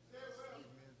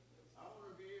 I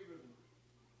want to be able to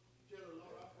tell the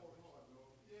Lord I fought hard,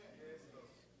 Lord.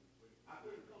 I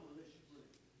couldn't come unless you bring.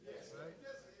 I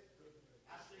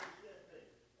stayed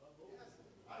steadfast.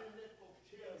 I didn't let folks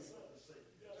tell me what to say.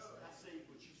 I say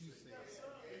what you say.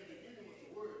 In the beginning was the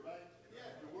word, right?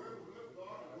 The word was with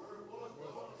God, the word was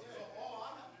God. So all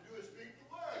I have to do is speak the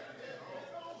word.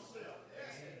 That's all myself.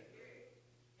 That's it.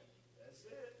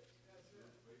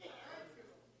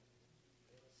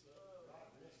 God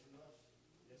blessing us.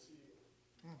 Yes, he is.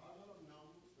 I love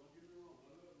numbers. Don't get me wrong.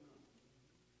 I love numbers.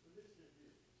 But listen to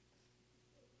this.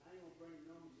 I ain't gonna bring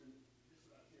numbers in. This is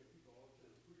what I tell people all the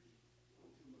time. Preaching. I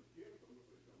don't too much give from it,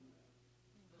 but it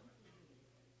don't matter.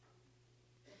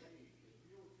 Hey, if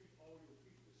you don't treat all your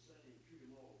people the same, treat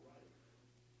them all right,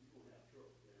 you're gonna have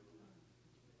trouble. Damn right.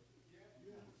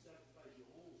 You have to sacrifice your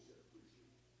own self,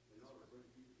 preaching, in order to bring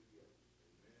people together.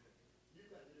 You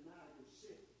got to deny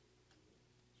yourself.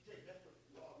 That's what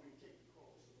law means. Take the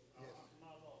cross.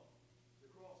 My law.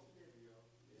 The cross is heavy, y'all.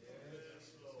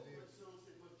 Yes, Lord. What son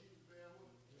said, what Jesus bear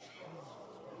what?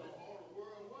 And let all the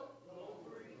world what? Go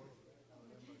free.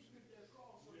 When Jesus picked that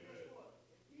cross, so guess what?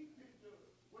 He picked the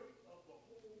weight of the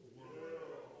whole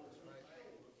world on his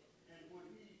shoulders. And when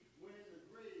he went in the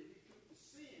grave, he took the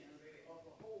sin of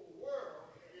the whole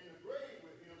world in the grave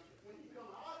with him. When he come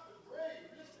out the grave,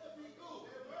 this stuff he goes.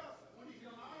 When he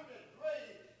come out of that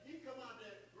grave, he come out of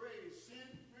that grave sin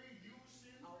free, you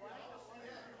sin free, all sin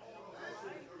free, all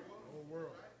sin free. The whole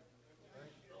world.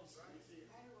 You say,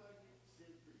 how do I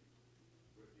get sin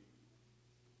free?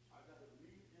 I got to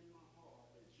believe in my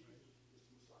heart that Jesus is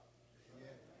Messiah.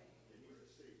 Yeah. And he's a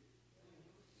Savior.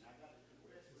 And I got to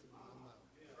confess with my mouth.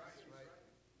 That's right.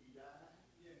 He died.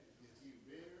 Yes. He was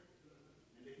buried.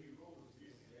 And then he rose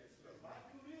again. If I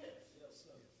do this, yes,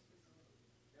 sir.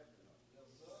 That's enough. Yes,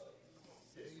 sir.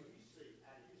 This is what he said.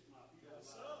 Out of his mouth, he don't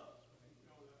lie.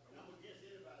 And I'm against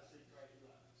anybody say Christ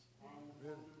lies. I don't want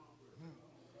to in my prayer.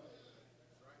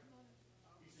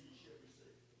 He said, you shall be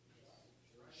saved.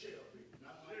 Shall be.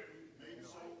 Not like maybe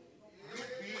so.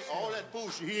 All that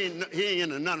foolishness, he ain't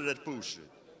into none of that foolishness.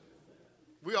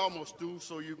 We almost through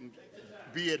so you can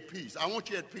be at peace. I want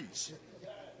you at peace.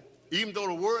 Even though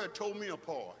the word told me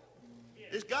apart.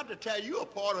 It's got to tear you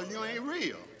apart or you ain't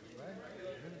real.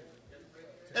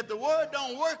 If the word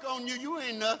don't work on you, you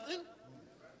ain't nothing.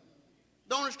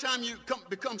 The only time you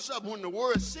become something when the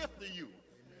word sift to you,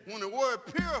 when the word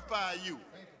purify you,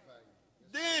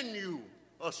 then you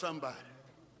are somebody.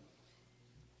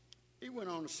 He went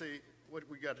on to say what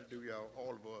we got to do, y'all,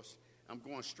 all of us. I'm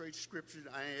going straight scripture.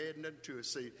 I ain't adding nothing to it.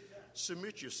 Say,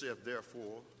 submit yourself,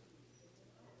 therefore,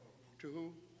 to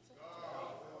who? God.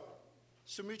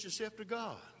 Submit yourself to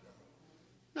God.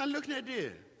 Now, looking at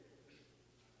this,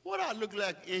 what I look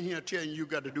like in here telling you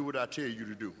got to do what I tell you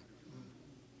to do?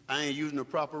 I ain't using the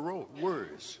proper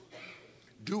words.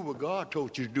 Do what God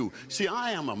told you to do. See,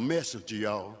 I am a messenger,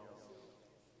 y'all.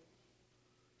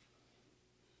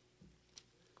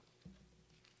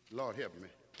 Lord help me.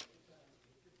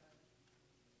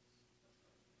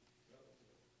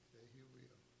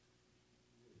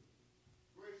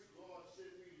 Grace, Lord,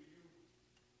 sent me to you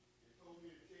and told me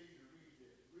to tell you to read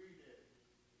that. Read that.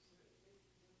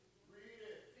 Read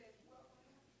it. It says,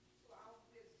 welcome to our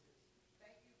visitors.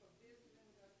 Thank you for visiting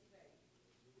us today.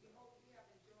 We hope you have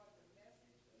enjoyed the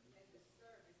message and the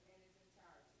service in its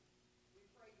entirety. We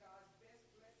pray God's best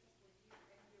blessings for you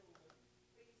and yours.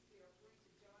 Please feel free to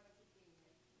join us again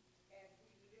as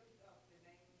we lift up the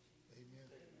name of Jesus. Amen.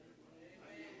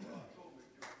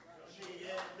 She ain't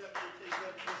had nothing to take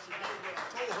up what she did, what I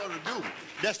told her to do.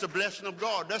 That's the blessing of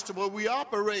God. That's the way we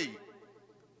operate.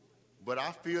 But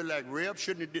I feel like Reb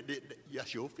shouldn't have did that.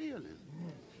 That's your feeling.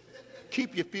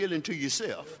 Keep your feeling to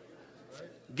yourself.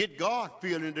 Get God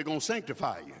feeling, they're going to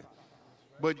sanctify you.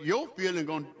 But your feeling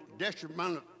going to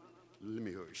detriment. Let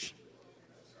me hush.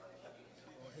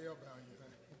 Oh, hell bound you.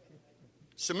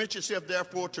 Submit yourself,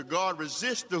 therefore, to God.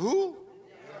 Resist the who?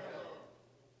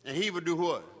 And he will do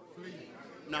what? Flee.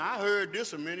 Now, I heard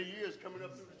this a many years coming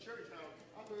up through the church house.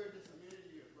 I've heard this a many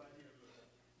years right here.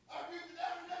 I read the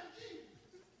devil in Jesus.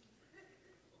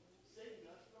 Satan,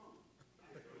 that's strong.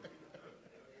 Because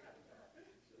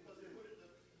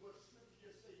what scripture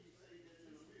just say, you say that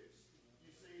in the midst. You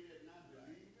say that not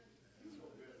believing. You know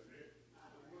better than that.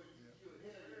 You're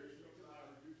ahead of it. You come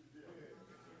out and reduce the devil.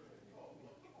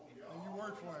 And you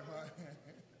work for him, huh?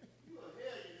 You're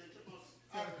ahead of it.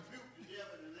 I rebuke the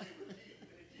devil in the name of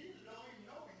Jesus. And Jesus don't even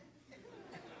know you. And you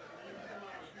come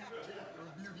out and rebuke the devil.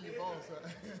 Rebuking your boss, huh?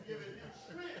 Giving him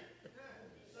strength.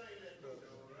 Say that,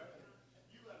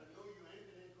 you got to know you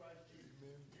ain't in Christ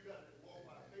Jesus. You got to walk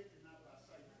by faith and not by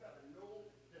sight. You got to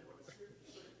know that what the scripture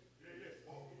says. Let's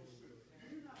walk in the spirit. Do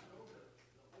you not know that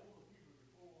the older people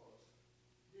before us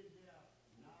didn't have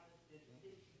knowledge,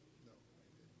 education? No.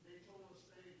 They told us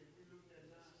things that we looked at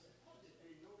now and said, how did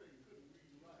they know they couldn't read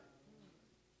and write?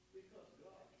 Because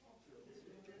God taught them. They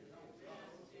depended on God.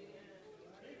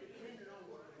 They depended on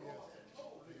what God had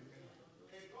told them.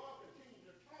 And God continued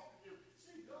to talk to them.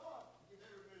 See, God gives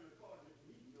every man according to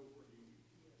he know what he needs.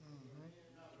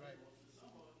 Not right.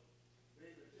 Some of us,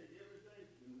 they take everything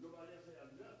and nobody else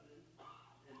have nothing,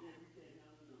 and then we can't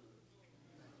handle none of it.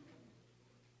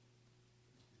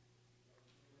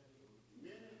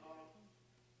 Many are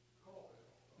called.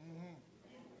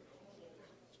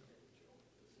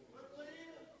 But what is?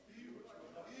 You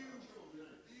chose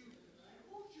them.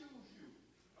 Who choose you?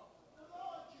 The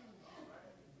Lord choose you.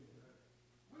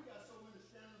 We got so many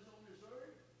standards on this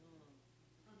earth.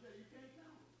 I'm telling you, you can't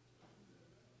count them.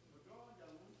 But God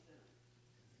got one standard.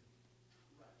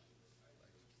 Righteous.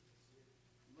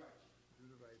 Righteous. Do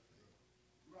the right thing.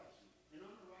 Righteous. And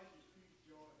under righteous peace,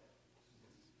 joy,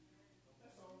 happiness.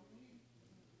 That's all we need.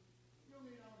 You don't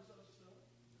need all this other stuff.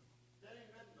 That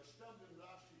ain't nothing but stumbling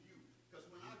blocks to you. Because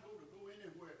when I go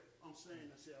anywhere, I'm saying to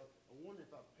myself, I wonder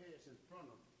if I pass in front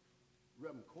of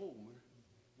Reverend Coleman,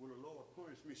 will the Lord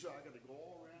punish me? So I got to go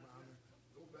all around,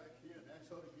 go back here, and ask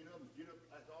her to get up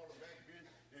like all the back bench,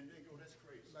 and then go, that's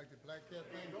crazy. Like the black cat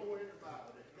thing? Ain't nowhere in the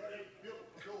Bible. That ain't built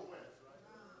for nowhere.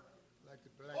 Like the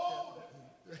black cat thing?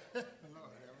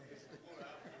 Lord have mercy.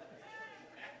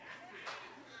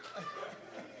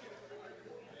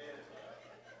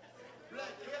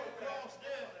 Black cat across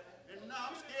there, and now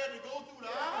I'm scared to go through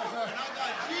the aisle, and I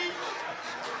got Jesus.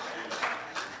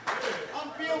 I'm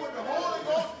filled with the Holy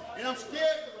Ghost, and I'm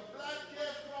scared of the black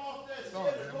cat across there,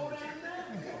 scared to go down there.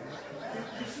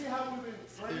 You see how we've been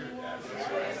brainwashed? The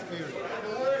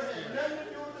word has nothing to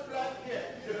do with the black cat.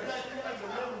 The black cat is a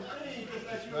living thing, just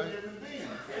like you're a living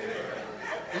being.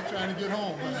 He's trying to get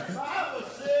home, And man. the Bible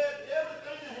said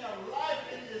everything that has life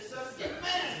in it is subject to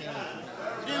mankind.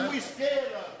 Then we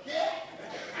scared of a cat.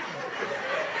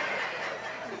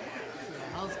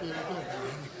 I'm scared of that.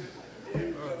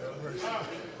 Lord have mercy.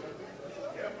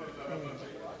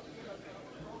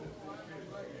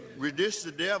 Resist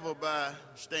the devil by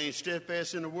staying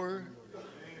steadfast in the word.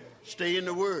 Stay in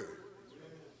the word.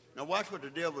 Now watch what the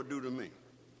devil do to me.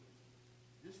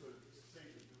 This is what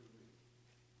Satan do to me.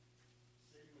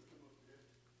 Satan will come up there,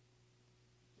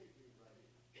 take me right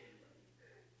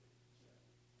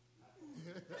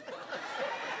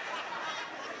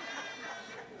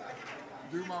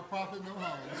in. Do my prophet no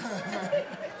harm.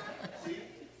 See,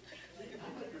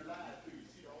 I'm going to lie to you.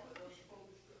 See, all of those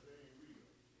folks, they ain't real.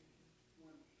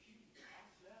 When I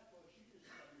slapped her, she just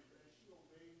got me back. She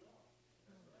obeyed God.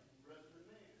 Rather than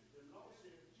man. The law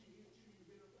said, gee, you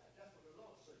get her back. That's what the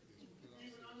law says.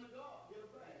 Even under God, get her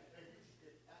back. And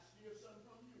I steal something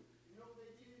from you. You know what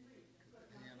they did to me? That's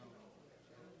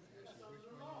under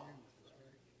the law.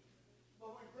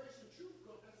 But when grace and truth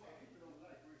come, that's why people don't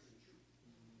like grace and truth.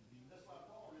 That's why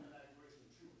Paul didn't like grace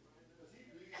and truth. Because he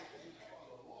believed that he was part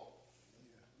of the law,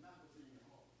 not what's in your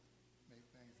heart. Make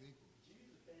things equal.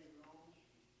 Jesus came along.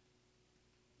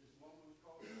 This woman was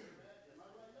called back. Am I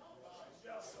right? Y'all right.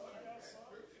 Yes, sir. Yes, sir.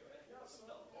 Yes, sir.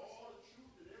 All the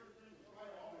truth and everything was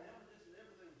right. All the evidence and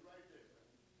everything was right there.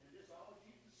 And this all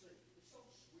Jesus said. It's so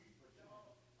sweet, but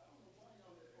y'all, I don't know why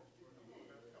y'all let folks get in the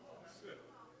head. Come on, sit.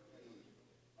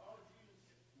 All Jesus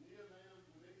kneel down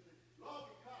when they say,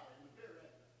 Lord, be caught in the very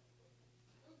act.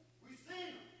 We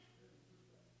seen him.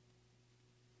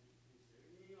 He said,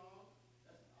 me on.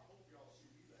 I hope y'all see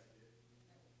me like that.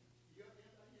 You ever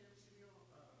see me on?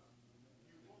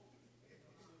 You won't.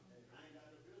 I ain't got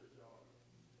the ability, y'all.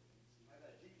 I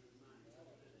got Jesus' mind. I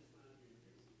got this mind in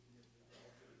you.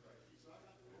 So I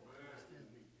got the Lord in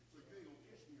me. So you ain't gonna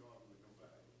catch me arguing with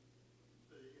nobody.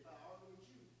 So if I argue with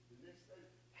you, the next day,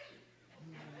 I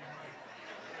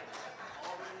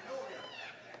already know him.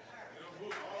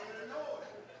 I already know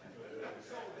it.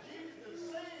 So Jesus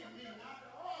saved me not to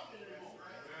argue anymore.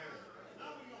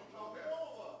 Now we're gonna talk it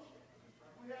over.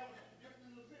 We have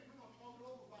different opinions. We're gonna talk it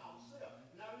over by ourselves,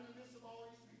 not in the midst of all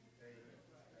these people.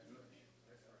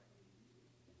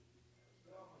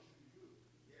 God wants you to be good.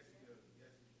 Yes, he does.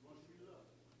 Yes, he wants you to be loved.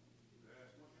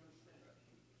 Yes. Wants you to understand.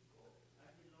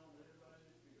 I get along with everybody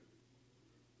in this building.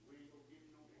 We ain't gonna get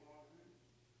no argument.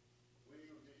 We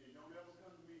ain't gonna get, and don't ever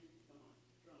come to me, come on,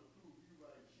 trying to prove you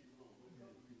right and she wrong. Don't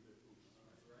come to me with that foolishness.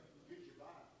 That's right. Get your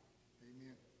Bible.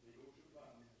 Amen. And go to the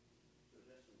Bible. Because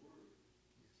that's the word.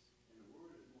 Yes. And the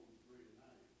word is more greater than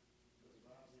I am. Because the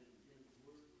Bible says, begin the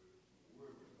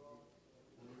word was God.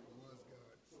 The word was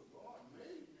God. So God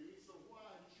made me, so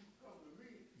why did you come to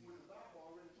me when the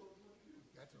Bible already told you what to do?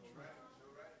 Got the truth.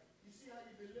 You see how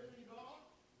you been living God?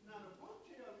 Now the book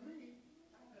tells me,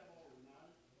 I don't have all the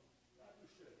knowledge. I can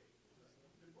study.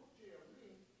 The book tells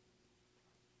me,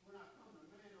 when I come to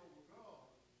man over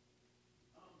God,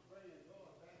 I'm bringing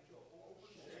God back to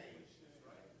open shame. That's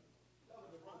right. That's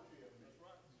what the book tells me. That's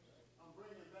right. I'm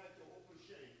bringing back to open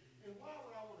shame. And why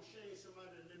would I want to shame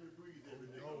somebody that let me breathe every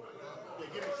day?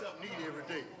 They give me something to eat every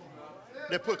day.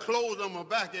 They put clothes on my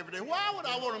back every day. Why would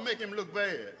I want to make him look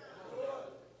bad?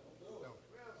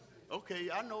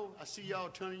 Okay, I know. I see y'all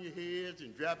turning your heads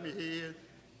and dropping your heads.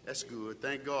 That's good.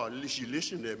 Thank God. At least you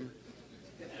listen to me.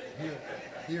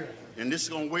 Here. And this is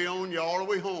going to weigh on you all the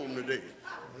way home today.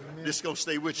 Amen. This is going to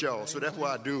stay with y'all, so that's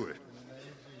why I do it.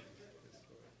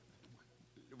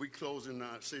 We closing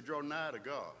now. Say, draw nigh to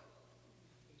God.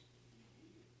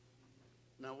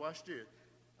 Now watch this.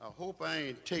 I hope I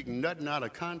ain't taking nothing out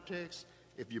of context.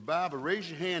 If your Bible, raise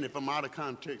your hand if I'm out of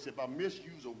context. If I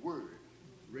misuse a word,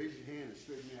 raise your hand and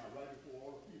straighten me out right before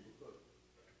all the people, because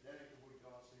that ain't the way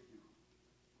God said do.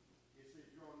 It said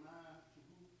draw nigh to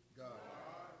who? God.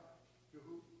 To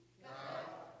who? God.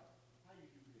 How you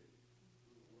do that?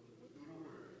 Through the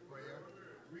word. Prayer.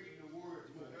 Read the word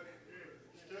more.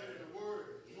 Study the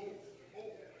word more.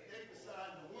 Oh,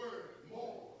 emphasize the word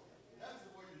more. That's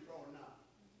the way you draw nigh.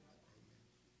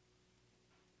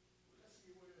 Let's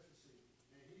see what else to see.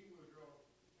 And he will draw.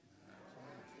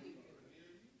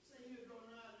 Say he'll draw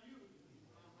nigh to you.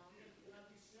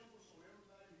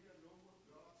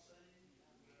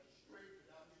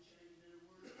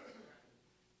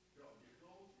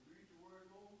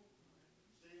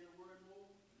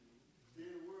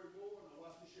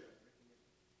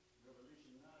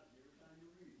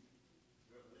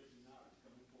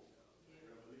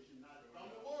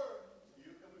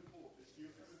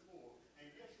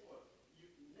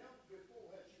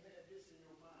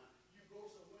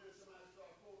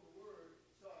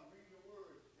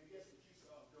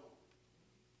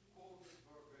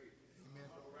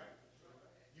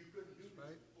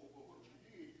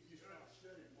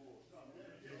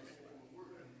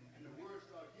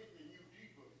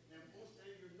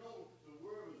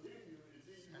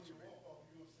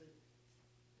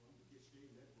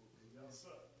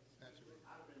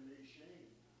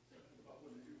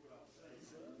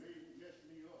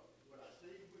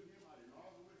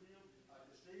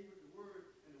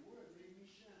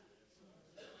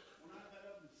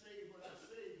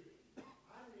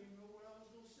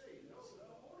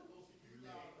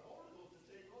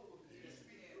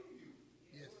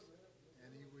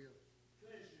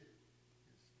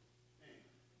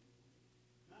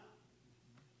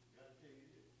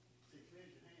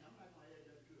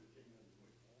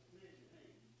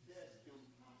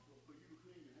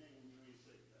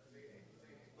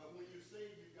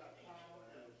 saved, you got power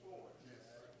and authority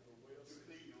to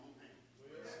clean your own hand.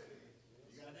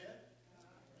 You got that?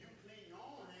 You clean your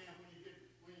own hand when you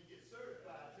get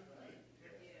certified to clean.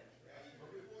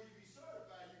 But before you be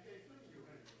certified, you can't clean your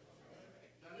hand.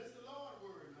 Now this is the Lord's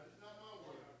word. Now this is not my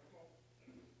word.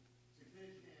 To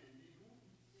cleanse your hand, you need who? I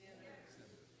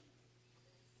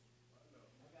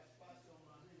got spots on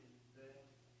my hand there.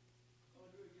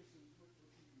 Oh, do it. Get some. What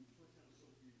kind of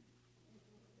soap you use?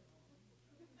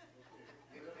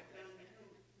 Whatever kind you do,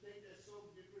 take that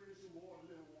soap, get rid of some water, a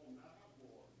little warm, not hot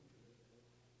water.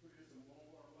 Put it in some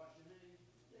warm water, wash your hands.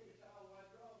 Take a towel,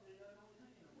 wipe it off, they got no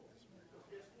hand no more. Because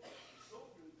guess what? The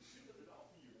soap will seal it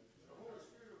off you. The Holy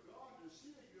Spirit of God will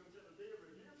seal you until the day of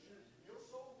redemption. Your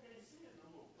soul can't sin no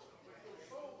more. But your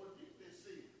soul will deeply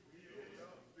sin.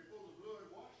 Because the blood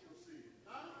wash your sin.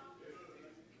 Huh?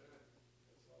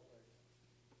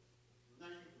 Now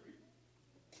you're free. You're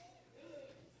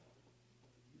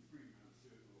free, man.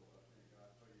 Said the Lord. I thank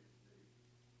God for you today.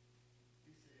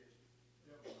 He said,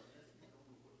 devil, unless we don't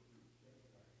know what to do.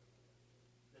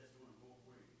 That's going both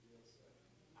ways.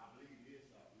 I believe this,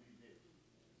 I believe that.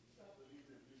 Stop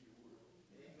believing and believe your word.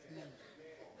 Amen.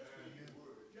 Believe your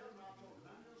word. Tell them I told them.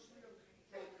 I know still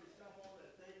told me to stop all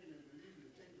that thinking and believing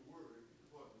and take the word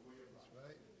for the way of life.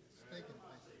 That's right. Thinking.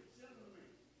 Send them to me.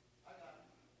 I got it.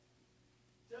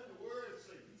 Tell the word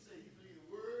say. He said he believe the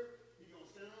word, he gonna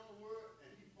stand on the word, and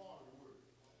he follow the word.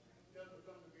 Tell them to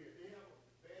come to me. If they have a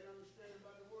bad understanding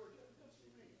about the word, tell them to come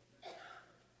see me.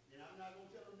 And I'm not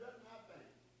gonna tell them nothing I think.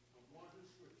 I'm going to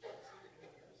the scripture. I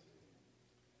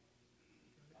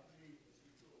believe as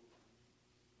he told my name,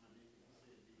 he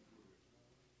said these words.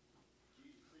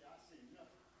 Jesus said, I say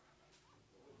nothing.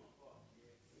 But what my father told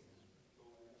me to say.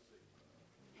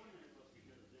 One of you must be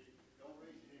here today. Don't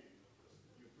raise your hand.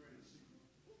 You're afraid to see.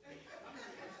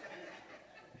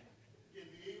 Can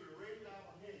be able to raise our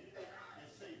hand and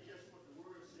say just what the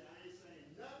word says. I ain't saying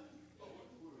nothing but what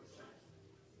the word says.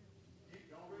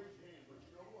 You don't raise your hand, but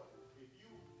you know what? If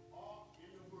you are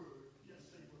in the word,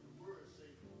 just say what the word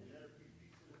says, and let it be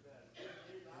peace in the back. I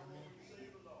don't want to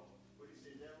say the law, but he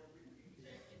said there will be peace in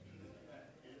the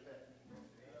back.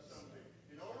 Someday.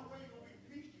 And the only way you're going to be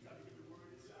peace, you got to get the word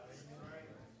inside.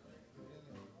 Right?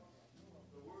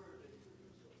 The word that you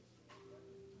produce.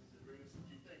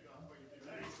 You thank God for you.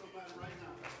 Maybe somebody right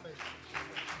now.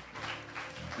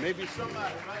 Maybe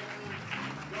somebody right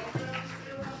now. Don't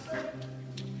understand what I said.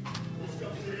 Let's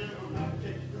come sit down. I'm not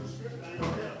taking through script. I ain't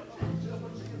gonna tell you. Tell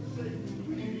what you're going to say.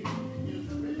 We need to get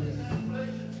the written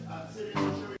translation. I'll sit down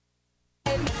and show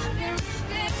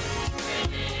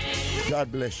you.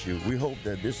 God bless you. We hope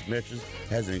that this message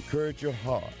has encouraged your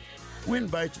heart. We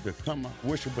invite you to come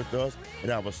worship with us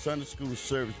at our Sunday school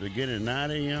service beginning at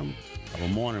 9 a.m., our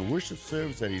morning worship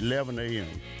service at 11 a.m.,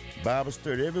 Bible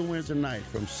study every Wednesday night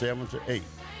from 7 to 8.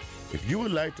 If you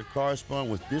would like to correspond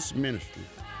with this ministry,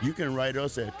 you can write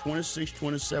us at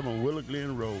 2627 Willow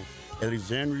Glen Road,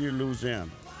 Alexandria, Louisiana.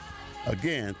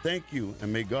 Again, thank you,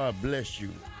 and may God bless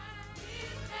you.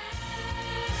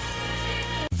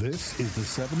 This is the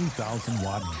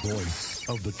 70,000-watt voice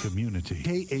of the community.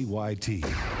 KAYT.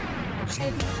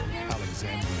 Gina,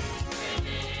 Alexandria.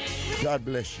 God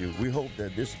bless you. We hope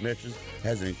that this message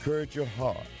has encouraged your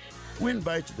heart. We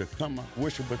invite you to come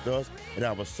worship with us at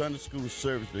our Sunday school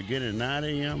service beginning at 9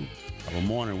 a.m., our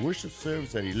morning worship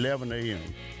service at 11 a.m.,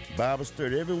 Bible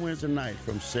study every Wednesday night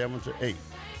from 7 to 8.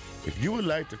 If you would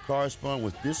like to correspond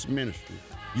with this ministry,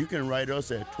 you can write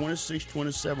us at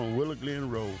 2627 Willow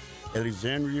Glen Road,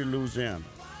 Alexandria, Louisiana.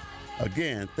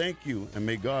 Again, thank you, and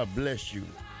may God bless you.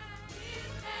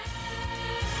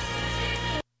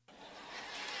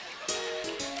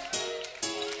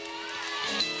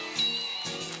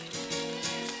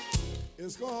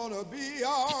 It's gonna be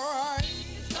all right.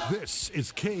 This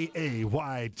is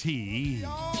KAYT.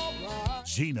 Right.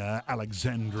 Gina,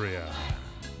 Alexandria.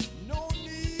 No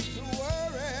need to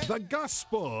worry. The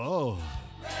gospel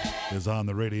is on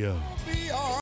the radio. Be all